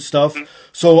around certain stuff. Mm-hmm.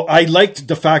 So I liked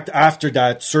the fact after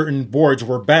that certain boards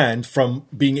were banned from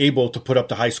being able to put up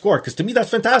the high score, because to me that's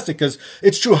fantastic, because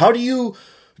it's true. How do you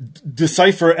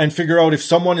decipher and figure out if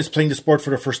someone is playing the sport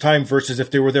for the first time versus if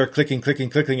they were there clicking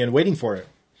and waiting for it?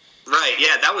 Right,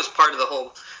 yeah, that was part of the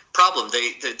whole problem.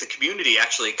 The community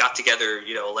actually got together,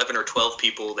 11 or 12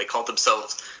 people. They called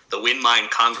themselves the Win Mine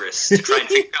Congress to try and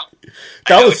figure out.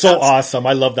 That was so awesome.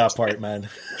 I love that part, man.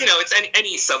 It's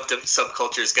any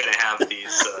subculture is going to have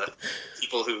these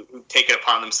people who take it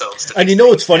upon themselves to. And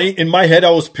it's funny. In my head,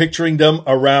 I was picturing them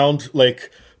around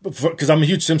because I'm a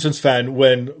huge Simpsons fan.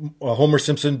 When Homer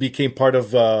Simpson became part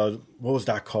of what was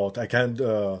that called? I can't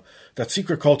that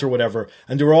secret cult or whatever,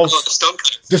 and they were all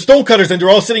the Stonecutters, and they're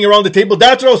all sitting around the table.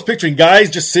 That's what I was picturing. Guys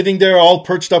just sitting there, all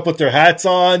perched up with their hats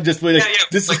on, just with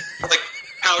this. Like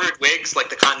powdered wigs, like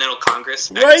the Continental Congress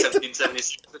back right? in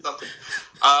 1776 or something.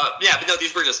 But no,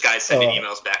 these were just guys sending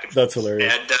emails back and forth. That's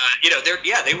hilarious. And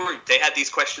they had these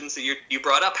questions that you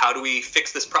brought up. How do we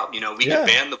fix this problem? We could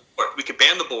ban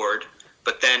the board,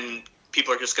 but then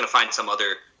people are just going to find some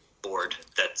other board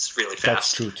that's really fast.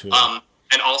 That's true too.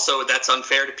 And also, that's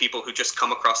unfair to people who just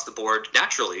come across the board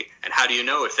naturally. And how do you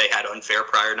know if they had unfair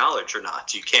prior knowledge or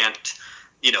not? You can't,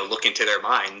 look into their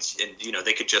minds, and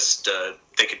they could just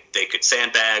they could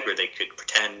sandbag or they could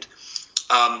pretend.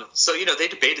 So they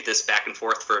debated this back and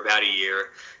forth for about a year,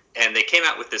 and they came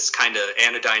out with this kind of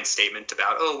anodyne statement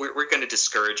about, we're going to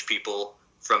discourage people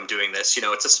from doing this.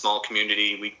 It's a small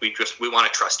community. We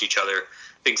want to trust each other,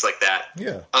 things like that.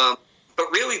 Yeah. But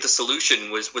really, the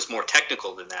solution was more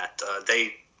technical than that.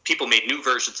 People made new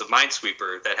versions of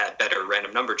Minesweeper that had better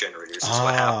random number generators.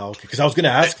 Okay. Because I was going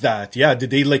to ask that. Yeah, did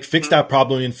they fix that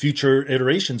problem in future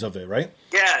iterations of it? Right?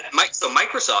 Yeah. So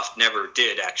Microsoft never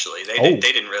did actually. They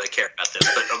didn't really care about this,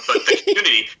 but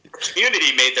the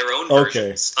community made their own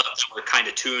versions that were kind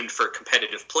of tuned for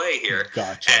competitive play here.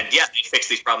 Gotcha. And yeah, they fixed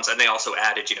these problems, and they also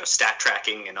added stat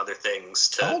tracking and other things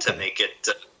to make it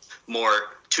more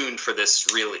tuned for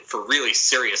really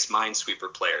serious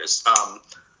Minesweeper players.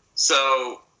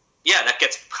 So yeah, that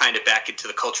gets kind of back into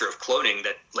the culture of cloning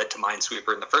that led to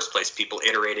Minesweeper in the first place. People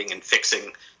iterating and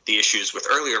fixing the issues with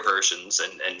earlier versions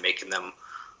and making them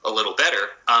a little better.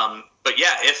 But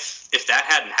yeah, if that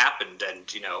hadn't happened,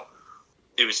 and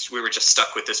we were just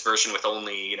stuck with this version with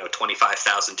only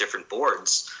 25,000 different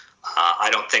boards, I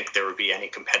don't think there would be any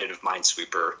competitive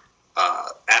Minesweeper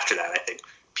after that. I think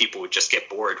people would just get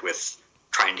bored with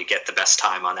trying to get the best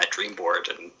time on that dream board,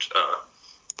 and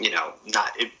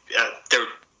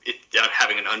they're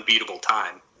having an unbeatable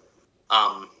time.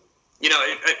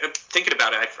 Thinking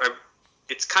about it,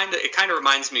 it kind of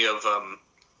reminds me of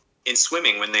in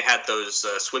swimming when they had those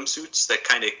swimsuits that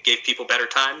kind of gave people better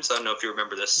times. I don't know if you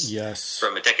remember this. Yes.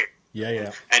 From a decade.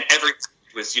 Yeah. And every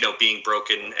was being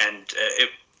broken, and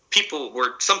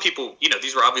some people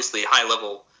these were obviously high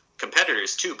level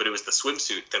competitors too, but it was the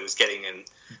swimsuit that was getting in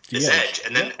this edge,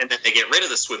 and then they get rid of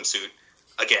the swimsuit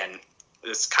again.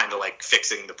 It's kind of like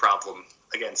fixing the problem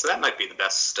again. So that might be the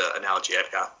best analogy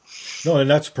I've got. No, and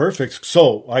that's perfect.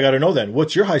 So I got to know then,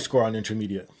 what's your high score on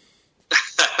intermediate?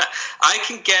 I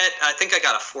think I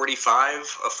got a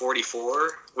 45, a 44,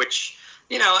 which,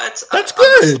 that's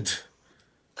good.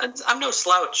 I'm no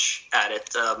slouch at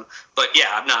it. But yeah,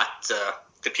 I'm not,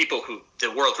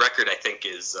 the world record, I think,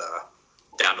 is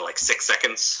down to like 6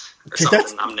 seconds or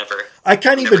something. I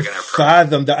can't even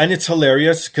fathom that. And it's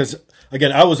hilarious because,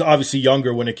 again, I was obviously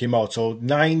younger when it came out. So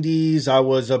 90s, I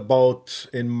was about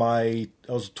I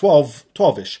was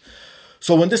 12-ish.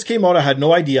 So when this came out, I had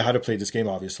no idea how to play this game,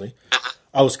 obviously.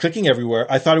 I was clicking everywhere.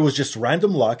 I thought it was just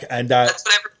random luck. And that's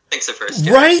what everyone thinks at first.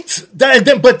 Yeah. Right?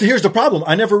 But here's the problem.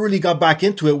 I never really got back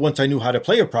into it once I knew how to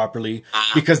play it properly.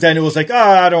 Because then it was like,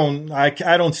 I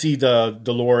don't see the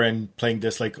lore in playing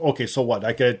this. Like, okay, so what?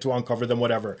 I get to uncover them,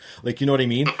 whatever. Like, you know what I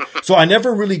mean? So I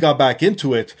never really got back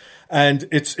into it. And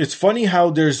it's funny how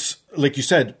there's, like you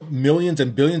said, millions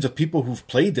and billions of people who've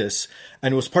played this,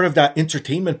 and it was part of that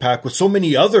entertainment pack with so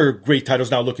many other great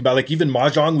titles now looking back. Like even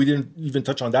Mahjong, we didn't even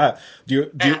touch on that. The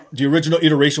original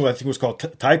iteration, I think it was called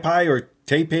Taipei or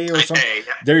Taipei or something.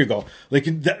 Yeah. There you go. Like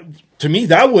to me,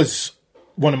 that was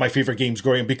one of my favorite games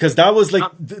growing up because that was like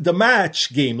the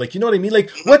match game. Like, you know what I mean?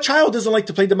 Like what child doesn't like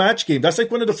to play the match game? That's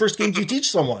like one of the first games you teach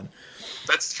someone.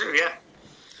 That's true. Yeah.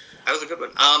 That was a good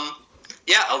one.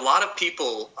 Yeah, a lot of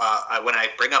people, when I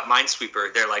bring up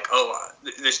Minesweeper, they're like,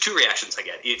 there's two reactions I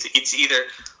get. It's either,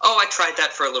 I tried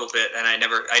that for a little bit and I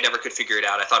never could figure it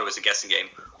out. I thought it was a guessing game.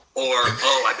 Or,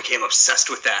 I became obsessed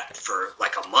with that for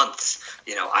like a month.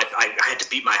 I had to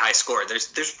beat my high score.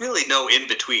 There's really no in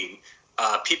between.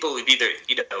 People have either,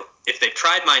 if they've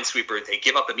tried Minesweeper, they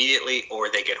give up immediately or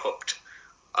they get hooked.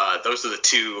 Those are the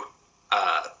two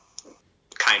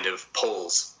kind of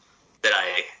poles that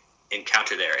I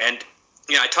encounter there. And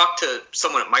I talked to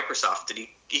someone at Microsoft, and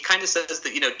he kind of says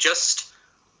that, just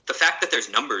the fact that there's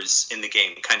numbers in the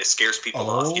game kind of scares people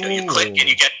off. You click and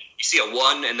you see a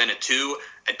 1 and then a 2,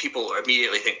 and people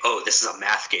immediately think, this is a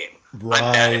math game. Right.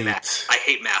 I'm bad at math. I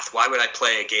hate math. Why would I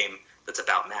play a game that's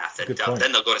about math? And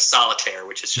then they'll go to Solitaire,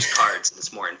 which is just cards, and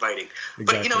it's more inviting.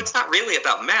 Exactly. But, it's not really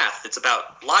about math. It's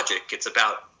about logic. It's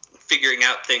about figuring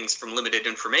out things from limited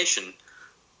information.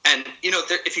 And,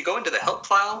 if you go into the help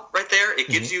file right there, it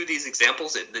gives you these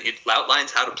examples. It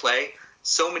outlines how to play.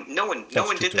 No one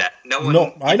did that. No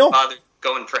one I know. bothered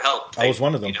going for help. I was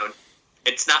one of them.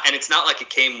 It's not like it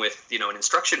came with, an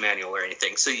instruction manual or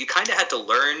anything. So you kind of had to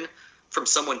learn from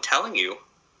someone telling you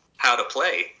how to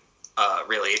play.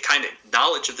 Really, it kind of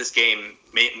knowledge of this game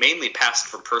mainly passed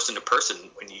from person to person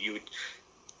when you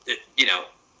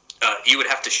would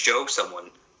have to show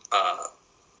someone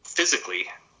physically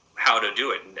how to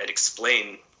do it and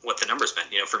explain what the numbers meant.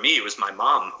 For me, it was my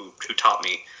mom who taught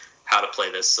me how to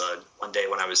play this one day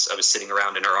when I was sitting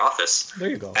around in her office. There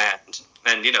you go.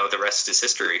 And the rest is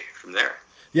history from there.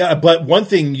 Yeah, but one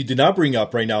thing you did not bring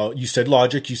up right now, you said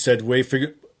logic, you said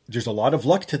there's a lot of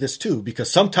luck to this too,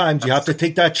 because sometimes you have to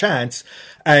take that chance.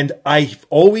 And I've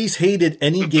always hated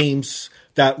any games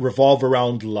that revolve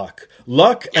around luck.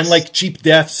 Luck and like cheap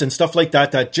deaths and stuff like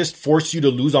that just force you to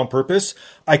lose on purpose.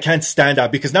 I can't stand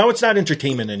that, because now it's not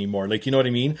entertainment anymore. Like, you know what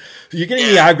I mean? You're getting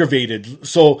me aggravated.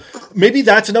 So maybe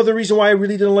that's another reason why I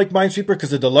really didn't like Minesweeper,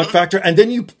 because of the luck factor. And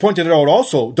then you pointed it out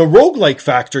also, the roguelike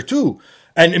factor too.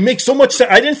 And it makes so much sense.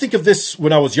 I didn't think of this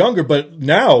when I was younger, but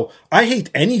now I hate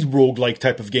any roguelike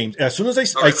type of game. As soon as I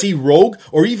see rogue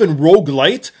or even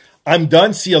roguelite, I'm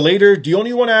done. See you later. The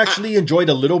only one I actually enjoyed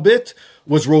a little bit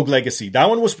was Rogue Legacy. That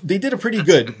one they did it pretty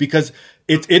good, because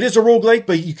it is a roguelike,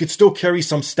 but you could still carry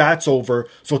some stats over,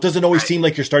 so it doesn't always seem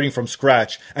like you're starting from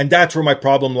scratch. And that's where my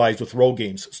problem lies with rogue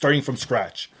games, starting from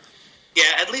scratch. Yeah,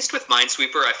 at least with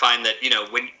Minesweeper, I find that,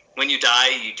 when you die,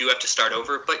 you do have to start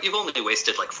over, but you've only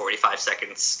wasted like 45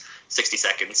 seconds, 60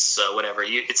 seconds, whatever.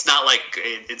 It's not like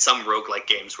in some roguelike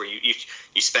games where you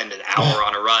spend an hour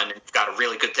on a run and you've got a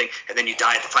really good thing, and then you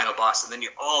die at the final boss, and then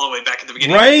you're all the way back at the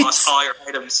beginning and you lost all your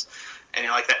items, and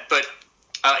you're like that. But,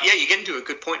 you get into a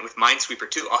good point with Minesweeper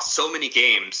too. So many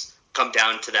games come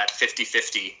down to that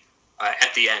 50-50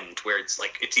 at the end, where it's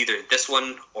like it's either this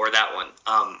one or that one.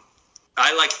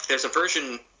 There's a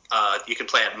version you can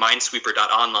play at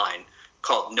minesweeper.online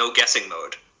called No Guessing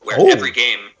Mode, where every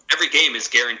game is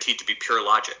guaranteed to be pure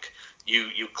logic.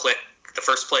 You click the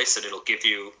first place and it'll give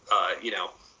you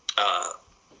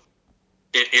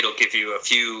it'll give you a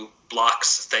few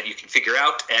blocks that you can figure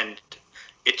out, and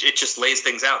it just lays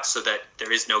things out so that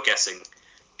there is no guessing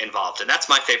involved. And that's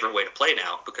my favorite way to play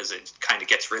now, because it kind of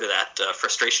gets rid of that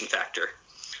frustration factor.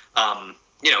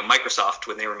 Microsoft,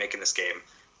 when they were making this game,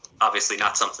 obviously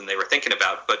not something they were thinking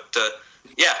about, but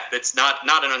it's not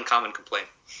an uncommon complaint.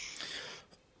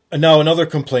 And now another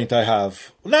complaint I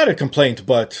have, not a complaint,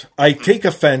 but I take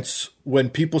offense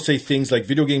when people say things like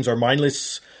video games are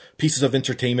mindless pieces of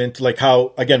entertainment, like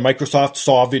how, again, Microsoft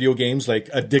saw video games like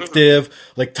addictive,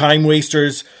 like time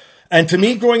wasters. And to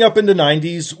me, growing up in the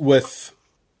 90s with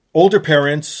older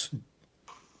parents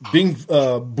being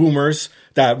boomers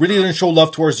that really didn't show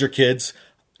love towards their kids,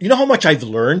 you know how much I've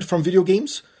learned from video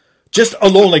games? Just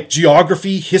alone, like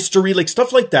geography, history, like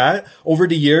stuff like that over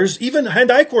the years, even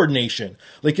hand-eye coordination.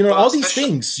 Like, all these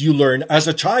things you learn as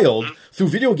a child through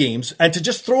video games, and to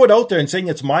just throw it out there and saying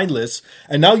it's mindless.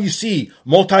 And now you see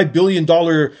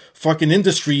multi-billion-dollar fucking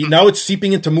industry. Now it's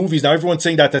seeping into movies. Now everyone's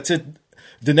saying that's it.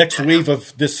 The next wave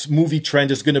of this movie trend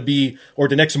is going to be, or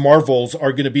the next Marvels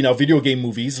are going to be now video game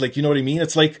movies. Like, you know what I mean?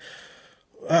 It's like,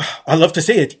 I love to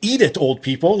say it. Eat it, old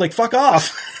people. Like, fuck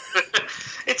off.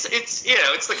 It's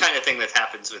it's the kind of thing that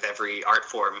happens with every art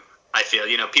form. I feel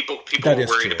people were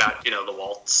worried about the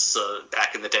waltz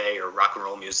back in the day, or rock and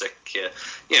roll music.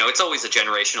 It's always a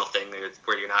generational thing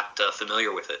where you're not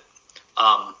familiar with it.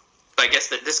 But I guess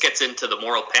that this gets into the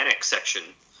moral panic section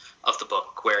of the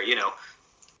book, where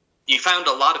you found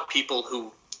a lot of people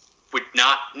who would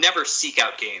never seek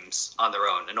out games on their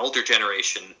own. An older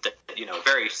generation that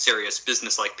very serious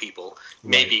business-like people.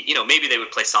 Right. Maybe they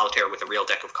would play solitaire with a real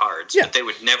deck of cards, but they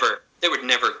would never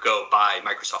go buy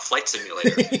Microsoft Flight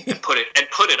Simulator and put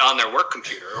it on their work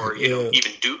computer, or even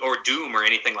Doom or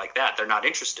anything like that. They're not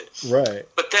interested. Right.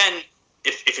 But then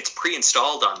if it's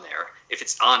pre-installed on there, if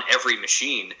it's on every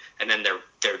machine, and then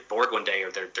they're bored one day,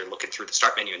 or they're looking through the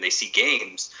start menu and they see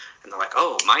games, and they're like,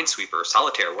 oh, Minesweeper or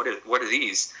Solitaire, what are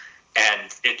these?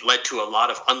 And it led to a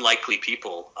lot of unlikely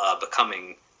people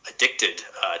becoming addicted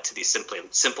to these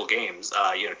simple games.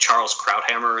 Charles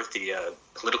Krauthammer, the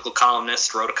political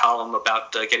columnist, wrote a column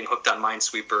about getting hooked on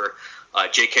Minesweeper.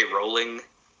 J.K. Rowling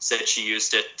said she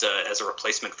used it as a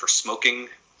replacement for smoking.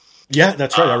 Yeah,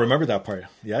 that's right. I remember that part.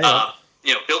 Yeah.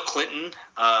 Bill Clinton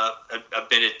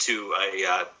admitted to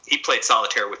he played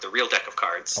solitaire with the real deck of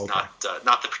cards, not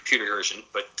the computer version,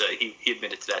 but he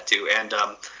admitted to that too. And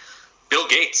Bill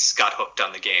Gates got hooked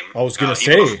on the game. I was going to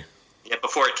say.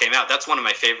 Before it came out. That's one of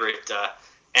my favorite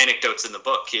anecdotes in the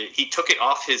book. He took it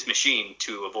off his machine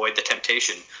to avoid the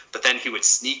temptation, but then he would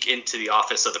sneak into the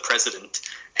office of the president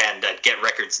and get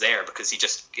records there because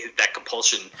that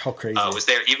compulsion was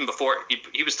there even before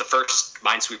he was the first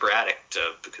Minesweeper addict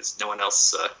because no one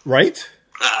else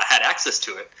had access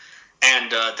to it.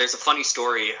 And there's a funny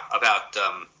story about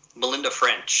Melinda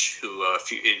French, who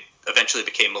eventually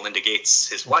became Melinda Gates,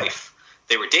 his wife.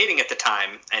 They were dating at the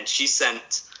time, and she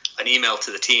sent an email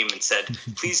to the team and said,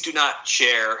 please do not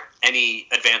share any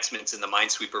advancements in the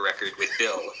Minesweeper record with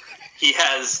Bill. He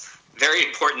has very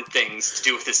important things to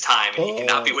do with his time, and he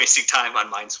cannot be wasting time on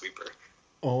Minesweeper.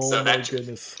 So that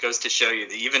goes to show you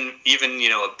that even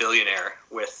a billionaire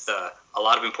with a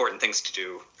lot of important things to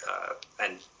do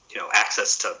and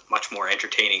access to much more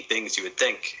entertaining things, you would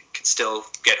think, could still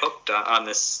get hooked on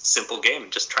this simple game,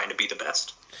 just trying to be the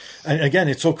best. And again,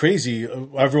 it's so crazy.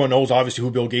 Everyone knows obviously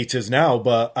who Bill Gates is now,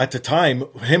 but at the time,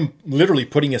 him literally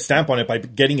putting a stamp on it by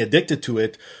getting addicted to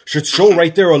it should show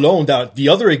right there alone that the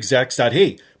other execs that,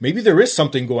 hey, maybe there is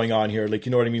something going on here. Like,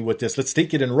 you know what I mean with this? Let's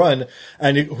take it and run.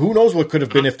 And who knows what could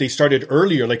have been if they started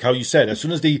earlier, like how you said, as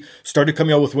soon as they started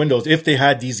coming out with Windows, if they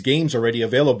had these games already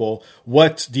available,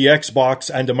 what the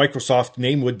Xbox and the Microsoft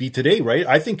name would be today, right?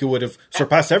 I think it would have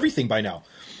surpassed everything by now.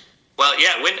 Well,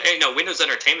 yeah, Windows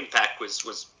Entertainment Pack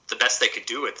was the best they could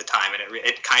do at the time, and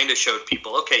it kind of showed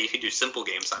people, okay, you can do simple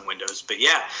games on Windows. But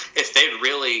yeah, if they'd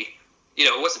really,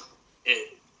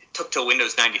 it took till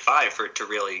Windows 95 for it to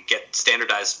really get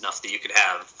standardized enough that you could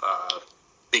have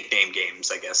big name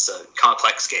games, I guess,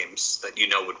 complex games that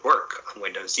would work on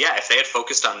Windows. Yeah, if they had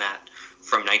focused on that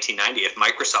from 1990, if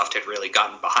Microsoft had really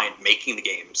gotten behind making the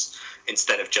games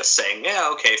instead of just saying, yeah,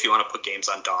 okay, if you want to put games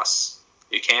on DOS,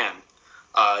 you can.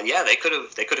 They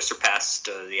could have surpassed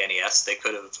the NES. They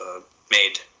could have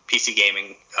made PC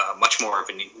gaming much more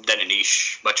than a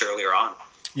niche much earlier on.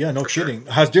 Yeah, no kidding.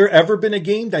 Sure. Has there ever been a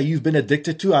game that you've been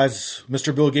addicted to, as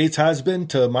Mr. Bill Gates has been,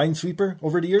 to Minesweeper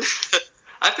over the years?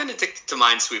 I've been addicted to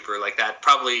Minesweeper like that,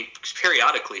 probably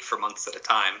periodically for months at a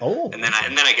time. And then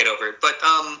I get over it. But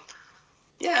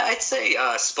yeah, I'd say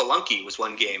Spelunky was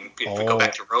one game. If we go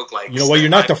back to roguelikes. You're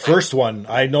not the first one.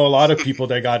 I know a lot of people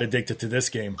that got addicted to this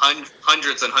game.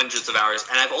 Hundreds and hundreds of hours,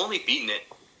 and I've only beaten it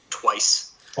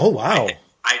twice. Oh wow!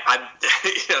 I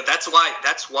that's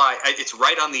why it's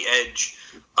right on the edge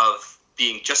of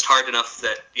being just hard enough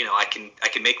that I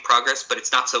can make progress, but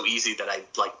it's not so easy that I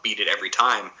beat it every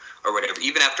time or whatever.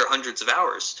 Even after hundreds of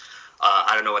hours,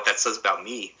 I don't know what that says about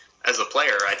me as a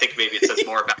player. I think maybe it says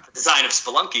more about the design of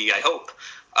Spelunky, I hope.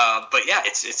 But yeah,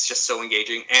 it's just so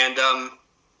engaging. And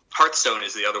Hearthstone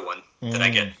is the other one that I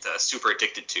get super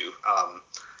addicted to.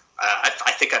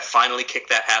 I think I finally kicked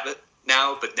that habit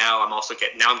now, but now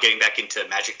I'm getting back into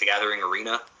Magic the Gathering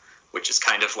Arena, which is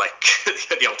kind of like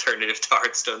the alternative to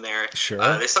Hearthstone there. Sure.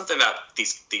 There's something about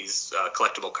these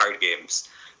collectible card games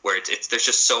where there's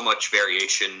just so much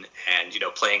variation, and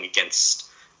playing against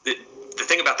the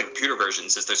thing about the computer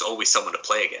versions is there's always someone to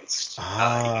play against.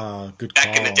 Good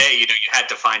back call. in the day, you had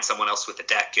to find someone else with a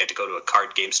deck. You had to go to a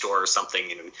card game store or something.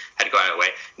 Had to go out of the way.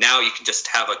 Now you can just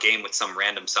have a game with some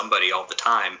random somebody all the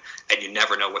time, and you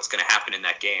never know what's going to happen in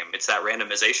that game. It's that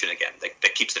randomization again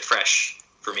that keeps it fresh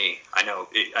for me. I know.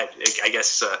 I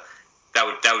guess that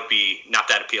would be not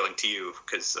that appealing to you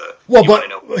because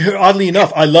oddly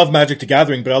enough, I love Magic the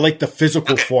Gathering, but I like the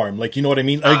physical form. Like, you know what I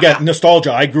mean? Again,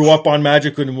 nostalgia. I grew up on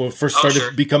Magic when it first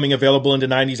started becoming available in the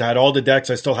 90s. I had all the decks.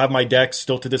 I still have my decks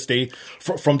still to this day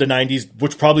from the 90s,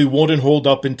 which probably wouldn't hold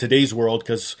up in today's world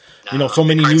because so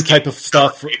many new type of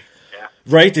stuff. Yeah.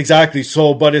 Right, exactly.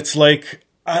 So, but it's like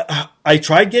I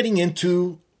tried getting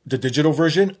into the digital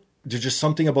version. There's just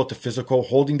something about the physical,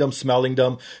 holding them, smelling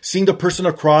them, seeing the person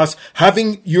across,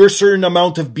 having your certain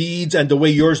amount of beads and the way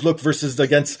yours look versus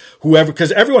against whoever,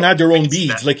 because everyone had their own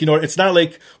beads. Like, it's not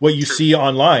like what you see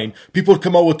online. People would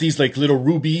come out with these like little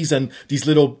rubies, and these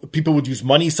little people would use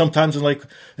money sometimes, and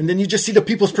then you just see the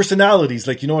people's personalities.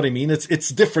 Like, you know what I mean? It's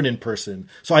different in person.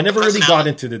 So I never really got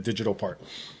into the digital part.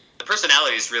 The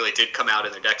personalities really did come out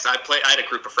in their decks. I had a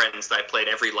group of friends that I played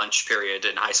every lunch period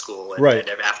in high school and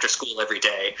after school every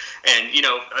day. And,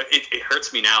 it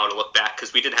hurts me now to look back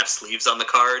because we didn't have sleeves on the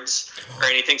cards or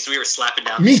anything, so we were slapping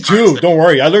down. Me too. Don't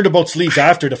worry. I learned about sleeves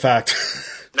after the fact.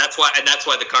 That's why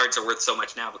the cards are worth so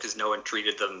much now, because no one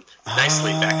treated them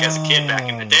nicely back as a kid back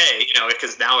in the day.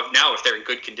 Because now if they're in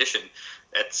good condition,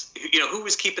 that's who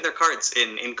was keeping their cards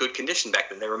in good condition back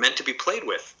then? They were meant to be played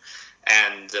with,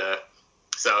 and.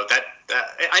 So that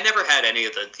I never had any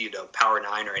of the Power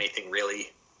 9 or anything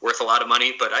really worth a lot of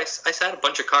money, but I had a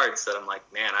bunch of cards that I'm like,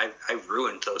 man, I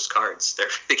ruined those cards.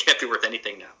 They can't be worth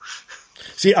anything now.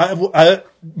 See,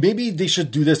 maybe they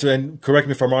should do this, and correct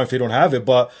me if I'm wrong if they don't have it,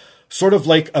 but sort of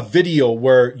like a video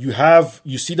where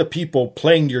you see the people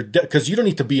playing your deck, because you don't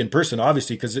need to be in person,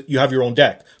 obviously, because you have your own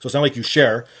deck. So it's not like you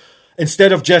share.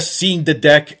 Instead of just seeing the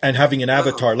deck and having an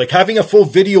avatar, like having a full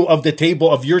video of the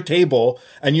table, of your table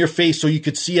and your face, so you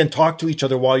could see and talk to each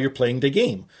other while you're playing the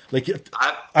game. Like,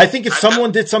 I think if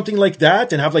someone did something like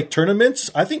that and have like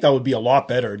tournaments, I think that would be a lot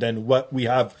better than what we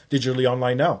have digitally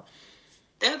online now.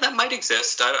 Yeah, that might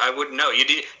exist. I wouldn't know.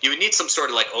 You would need some sort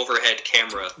of like overhead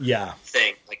camera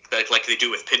thing, like they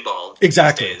do with pinball.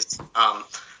 Exactly. These days. I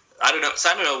don't know. So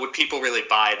I don't know. Would people really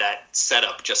buy that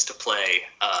setup just to play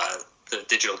the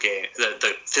digital game,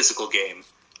 the physical game,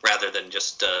 rather than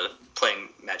just playing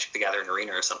Magic the Gathering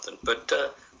Arena or something? But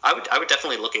I would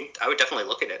definitely look at it. I would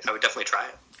definitely try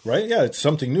it. Right? Yeah, it's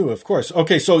something new, of course.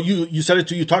 Okay, so you said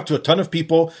you talked to a ton of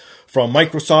people from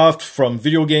Microsoft, from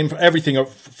video game, from everything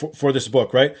for this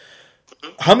book, right?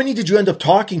 Mm-hmm. How many did you end up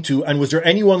talking to, and was there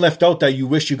anyone left out that you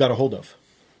wish you got a hold of?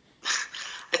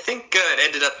 I think it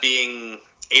ended up being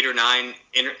 8 or 9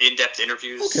 in-depth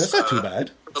interviews. Okay, that's not too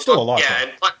bad. Still a lot. Yeah,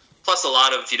 and plus a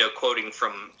lot of quoting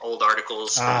from old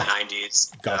articles from the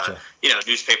 90s. Gotcha.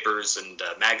 Newspapers and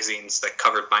magazines that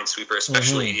covered Minesweeper,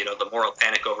 especially the moral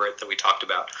panic over it that we talked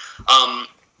about.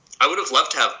 I would have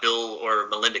loved to have Bill or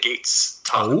Melinda Gates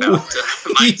talk about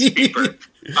Minesweeper.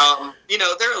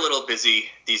 They're a little busy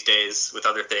these days with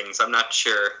other things. I'm not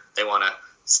sure they want to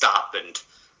stop and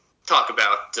talk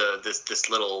about this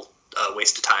little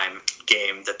waste of time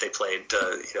game that they played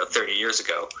 30 years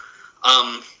ago.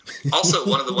 Also,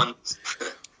 one of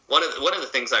the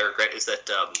things I regret is that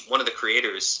one of the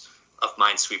creators of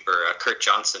Minesweeper, Kurt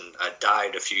Johnson,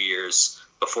 died a few years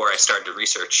before I started to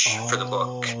research for the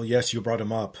book. Oh, yes, you brought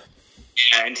him up.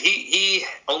 And he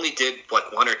only did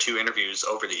like 1 or 2 interviews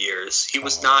over the years. He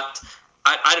was not.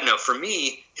 I don't know. For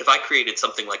me, if I created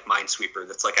something like Minesweeper,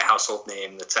 that's like a household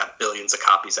name that's had billions of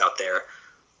copies out there,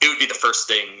 it would be the first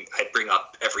thing I'd bring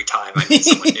up every time I meet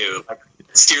someone new. Like,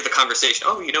 steer the conversation.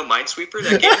 Oh, Minesweeper,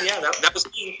 that game? Yeah, that was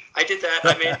me. I did that.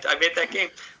 I made that game.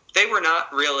 They were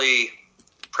not really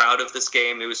proud of this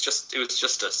game. It was just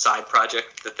a side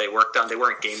project that they worked on. They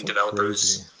weren't game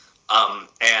developers. Crazy.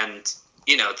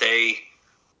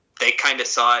 They kind of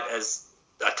saw it as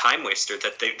a time waster,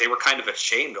 that they were kind of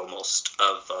ashamed almost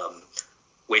of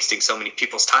wasting so many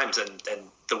people's times, and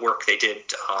the work they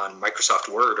did on Microsoft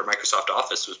Word or Microsoft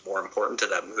Office was more important to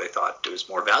them. They thought it was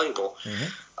more valuable.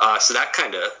 Mm-hmm. So that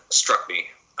kind of struck me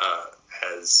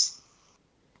as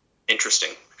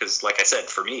interesting, because like I said,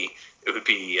 for me, it would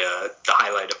be the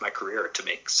highlight of my career to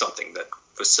make something that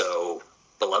was so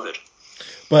beloved.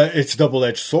 But it's a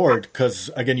double-edged sword, because,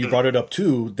 again, you brought it up,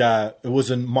 too, that it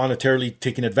wasn't monetarily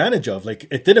taken advantage of. Like,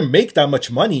 it didn't make that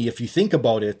much money if you think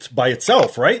about it by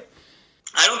itself, right?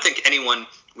 I don't think anyone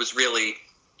was really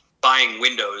buying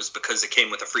Windows because it came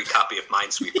with a free copy of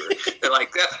Minesweeper. They're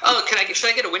like, oh,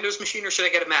 should I get a Windows machine or should I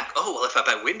get a Mac? Oh, well, if I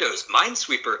buy Windows,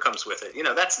 Minesweeper comes with it.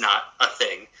 That's not a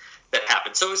thing that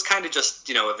happened. So it was kind of just,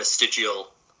 a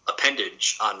vestigial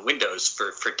appendage on Windows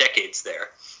for decades there.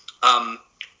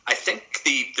 I think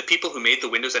the people who made the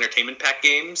Windows Entertainment Pack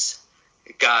games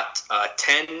got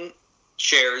 10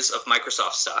 shares of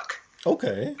Microsoft stock.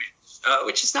 Okay.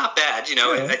 Which is not bad.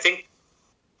 Yeah. I think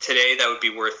today that would be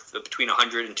worth between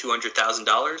 $100,000 and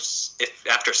 $200,000 if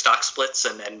after stock splits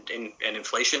and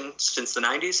inflation since the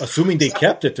 90s. Assuming they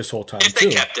kept it this whole time, if they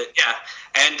kept it, yeah.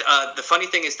 And the funny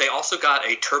thing is they also got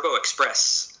a Turbo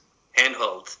Express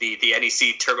handheld, the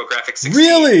NEC TurboGrafx 16.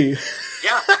 Really?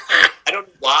 Yeah. I don't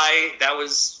know why that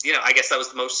was, I guess that was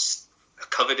the most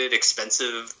coveted,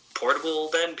 expensive portable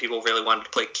then. People really wanted to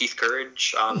play Keith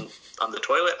Courage on the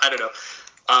toilet. I don't know.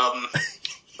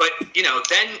 But,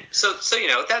 then, so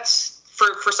that's,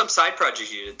 for some side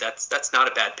project you did, that's not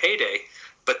a bad payday.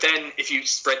 But then if you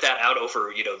spread that out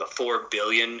over, the 4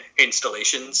 billion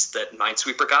installations that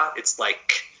Minesweeper got, it's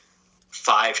like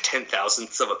 5/10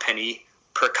 thousandths of a penny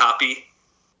per copy.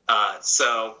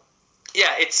 So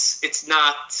yeah, it's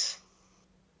not,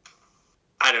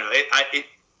 I don't know.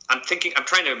 I'm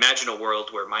trying to imagine a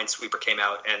world where Minesweeper came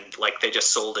out and like they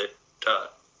just sold it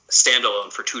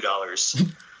standalone for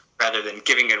 $2 rather than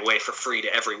giving it away for free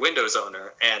to every Windows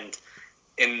owner. And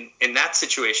in that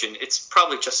situation, it's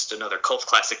probably just another cult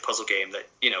classic puzzle game that,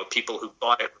 people who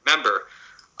bought it remember,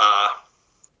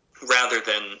 rather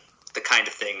than the kind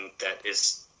of thing that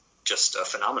is just a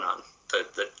phenomenon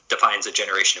that defines a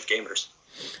generation of gamers.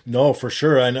 No, for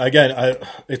sure. And again,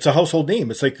 it's a household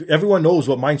name. It's like everyone knows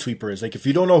what Minesweeper is. Like if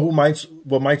you don't know what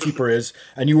Minesweeper is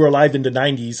and you were alive in the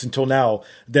 90s until now,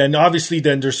 then obviously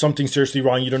there's something seriously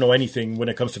wrong. You don't know anything when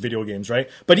it comes to video games, right?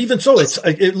 But even so,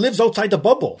 it lives outside the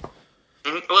bubble.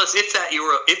 Mm-hmm. Well, it's that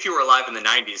if you were alive in the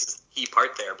 90s is the key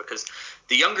part there, because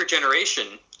the younger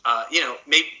generation,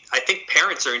 maybe I think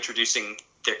parents are introducing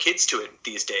their kids to it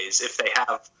these days if they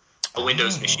have a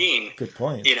Windows machine. Good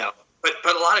point. But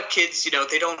a lot of kids,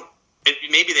 they don't.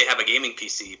 Maybe they have a gaming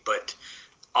PC, but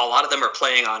a lot of them are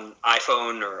playing on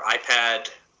iPhone or iPad,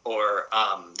 or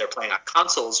they're playing on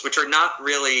consoles, which are not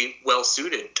really well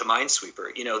suited to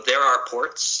Minesweeper. There are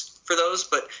ports for those,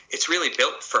 but it's really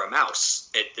built for a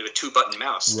mouse, a 2-button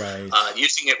mouse. Right.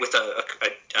 Using it with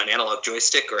an analog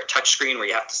joystick or a touchscreen where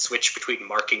you have to switch between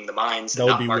marking the mines and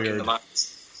not marking the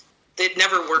mines, it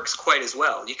never works quite as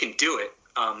well. You can do it,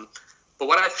 but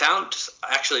what I found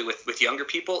actually with younger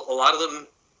people, a lot of them,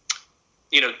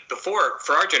 before,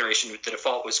 for our generation, the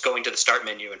default was going to the start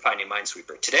menu and finding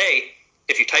Minesweeper. Today,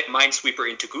 if you type Minesweeper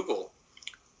into Google,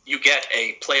 you get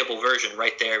a playable version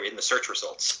right there in the search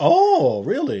results. Oh,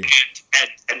 really?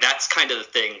 And that's kind of the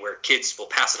thing where kids will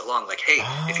pass it along, like, hey,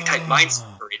 if you type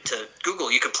Minesweeper into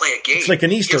Google, you can play a game. It's like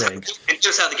an Easter egg. And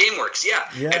here's how the game works, yeah.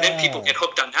 And then people get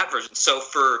hooked on that version. So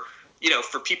for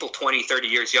people 20, 30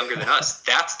 years younger than us,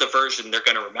 that's the version they're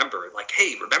going to remember. Like,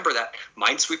 hey, remember that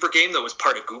Minesweeper game that was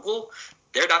part of Google?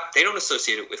 They don't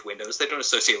associate it with Windows. They don't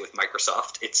associate it with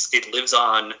Microsoft. It lives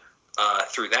on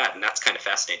through that, and that's kind of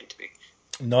fascinating to me.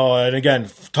 No, and again,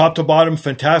 top to bottom,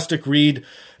 fantastic read.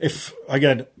 If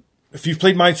you've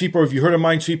played Minesweeper or if you heard of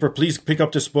Minesweeper, please pick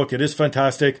up this book. It is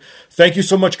fantastic. Thank you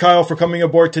so much, Kyle, for coming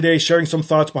aboard today, sharing some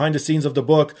thoughts behind the scenes of the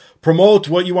book. Promote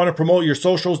what you want to promote, your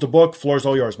socials, the book. Floor's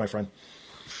all yours, my friend.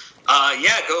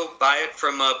 Go buy it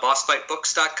from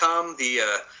bossfightbooks.com. The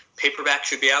paperback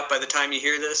should be out by the time you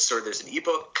hear this, or there's an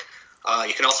ebook.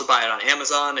 You can also buy it on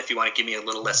Amazon if you want to give me a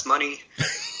little less money.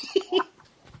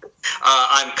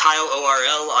 I'm Kyle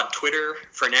ORL on Twitter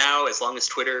for now, as long as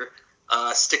Twitter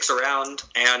sticks around,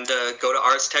 and go to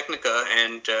Ars Technica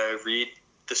and read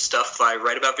the stuff I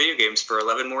write about video games for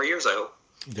 11 more years, I hope.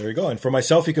 There you go. And for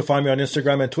myself, you can find me on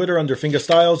Instagram and Twitter under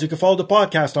Fingerstyles. You can follow the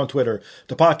podcast on Twitter,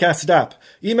 the Podcast Dap.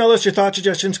 Email us your thoughts,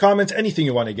 suggestions, comments, anything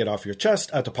you want to get off your chest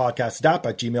at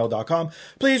thepodcastdap@gmail.com.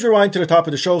 Please rewind to the top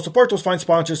of the show. Support those fine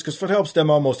sponsors, because if it helps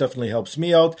them out, most definitely helps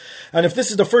me out. And if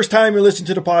this is the first time you're listening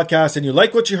to the podcast and you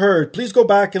like what you heard, please go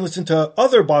back and listen to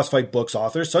other Boss Fight Books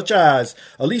authors, such as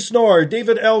Elise Knorr,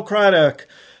 David L. Craddock,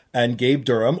 and Gabe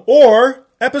Durham, or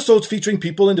episodes featuring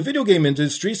people in the video game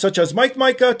industry, such as Mike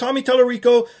Micah, Tommy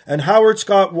Tellerico, and Howard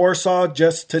Scott Warsaw,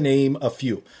 just to name a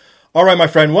few. All right, my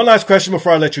friend, one last question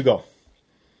before I let you go.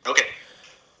 Okay.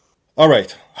 All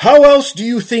right. How else do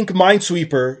you think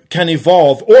Minesweeper can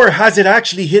evolve, or has it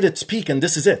actually hit its peak and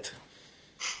this is it?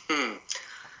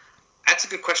 That's a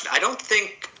good question. I don't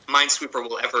think Minesweeper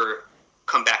will ever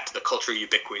come back to the culture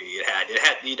ubiquity it had. It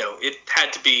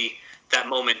had to be that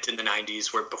moment in the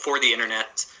 90s where, before the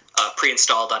internet,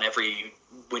 pre-installed on every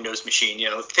Windows machine.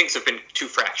 Things have been too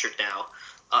fractured now.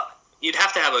 You'd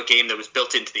have to have a game that was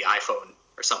built into the iPhone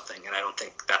or something, and I don't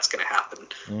think that's going to happen.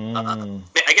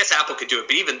 I guess Apple could do it,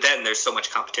 but even then, there's so much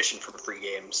competition for free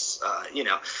games.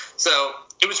 So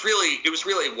it was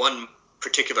really one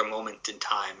particular moment in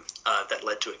time that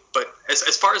led to it. But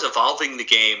as far as evolving the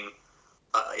game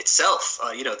itself,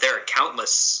 there are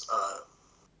countless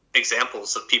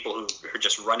examples of people who are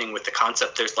just running with the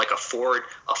concept. There's like a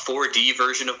 4D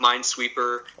version of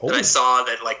Minesweeper that I saw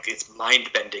that, like, it's mind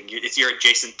bending. You're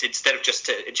adjacent, instead of just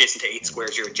adjacent to 8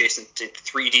 squares, you're adjacent to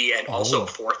 3D and also a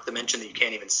fourth dimension that you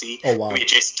can't even see. Oh, wow. You'll be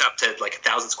adjacent up to like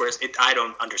 1,000 squares. I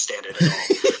don't understand it at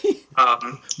all.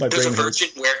 There's a version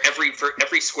where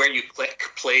every square you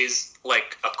click plays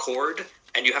like a chord,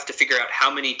 and you have to figure out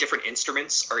how many different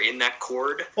instruments are in that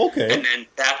chord. Okay. And then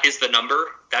that is the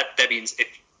number. That means if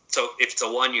it's a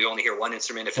 1, you only hear one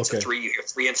instrument. If it's a 3, you hear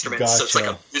 3 instruments. Gotcha. So it's like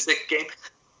a music game.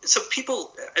 So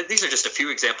people, these are just a few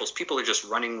examples. People are just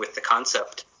running with the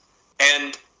concept.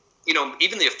 And,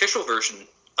 even the official version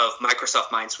of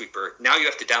Microsoft Minesweeper, now you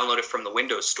have to download it from the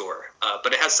Windows Store.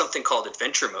 But it has something called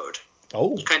Adventure Mode.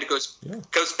 Oh. It kind of goes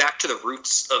back to the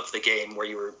roots of the game, where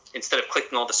you were, instead of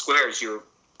clicking all the squares, you're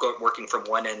working from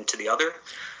one end to the other.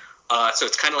 So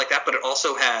it's kind of like that, but it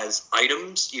also has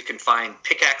items. You can find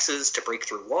pickaxes to break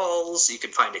through walls. You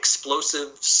can find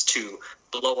explosives to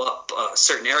blow up a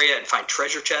certain area and find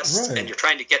treasure chests. Right. And you're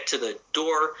trying to get to the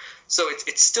door. So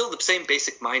it's still the same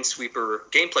basic Minesweeper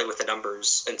gameplay with the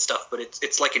numbers and stuff, but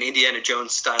it's like an Indiana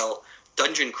Jones style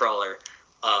dungeon crawler,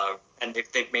 and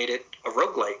they've made it a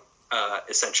roguelite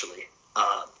essentially.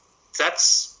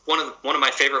 That's one of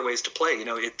my favorite ways to play.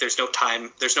 There's no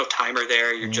timer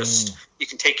there. You're just, you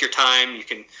can take your time. You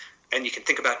can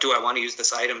think about, do I want to use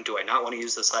this item? Do I not want to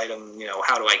use this item?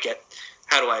 How do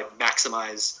I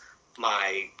maximize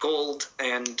my gold?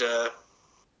 And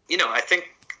I think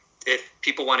if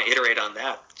people want to iterate on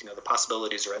that, the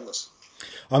possibilities are endless.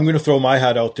 I'm going to throw my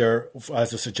hat out there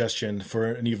as a suggestion for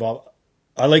an evolve.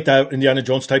 I like that Indiana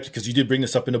Jones type because you did bring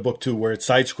this up in the book too, where it's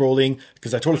side-scrolling,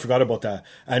 because I totally forgot about that.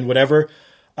 And whatever,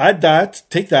 add that,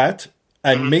 take that,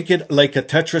 and make it like a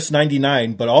Tetris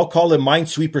 99, but I'll call it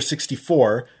Minesweeper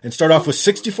 64, and start off with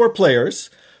 64 players,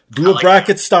 do a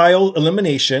bracket-style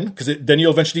elimination, because then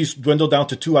you'll eventually dwindle down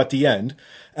to 2 at the end,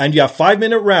 and you have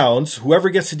 5-minute rounds. Whoever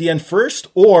gets to the end first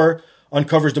or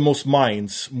uncovers the most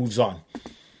mines moves on.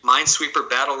 Minesweeper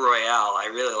Battle Royale. I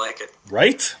really like it.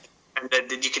 Right? And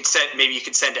then you could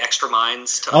send extra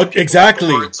mines to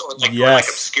exactly. Or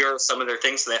obscure some of their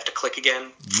things so they have to click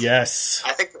again. Yes.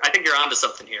 I think you're onto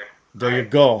something here. There you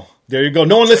go.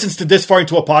 No one listens to this far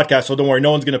into a podcast, so don't worry.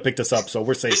 No one's going to pick this up, so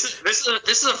we're safe.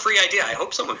 This is a free idea. I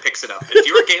hope someone picks it up. If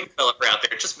you're a game developer out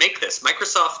there, just make this.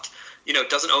 Microsoft,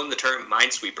 doesn't own the term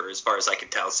Minesweeper as far as I can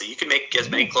tell, so you can make as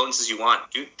many clones as you want.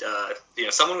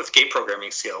 Someone with game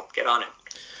programming skill, get on it.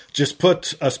 Just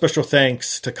put a special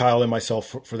thanks to Kyle and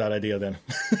myself for that idea then.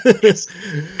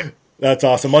 That's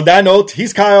awesome. On that note,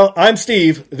 he's Kyle. I'm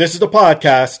Steve. This is the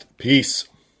podcast. Peace.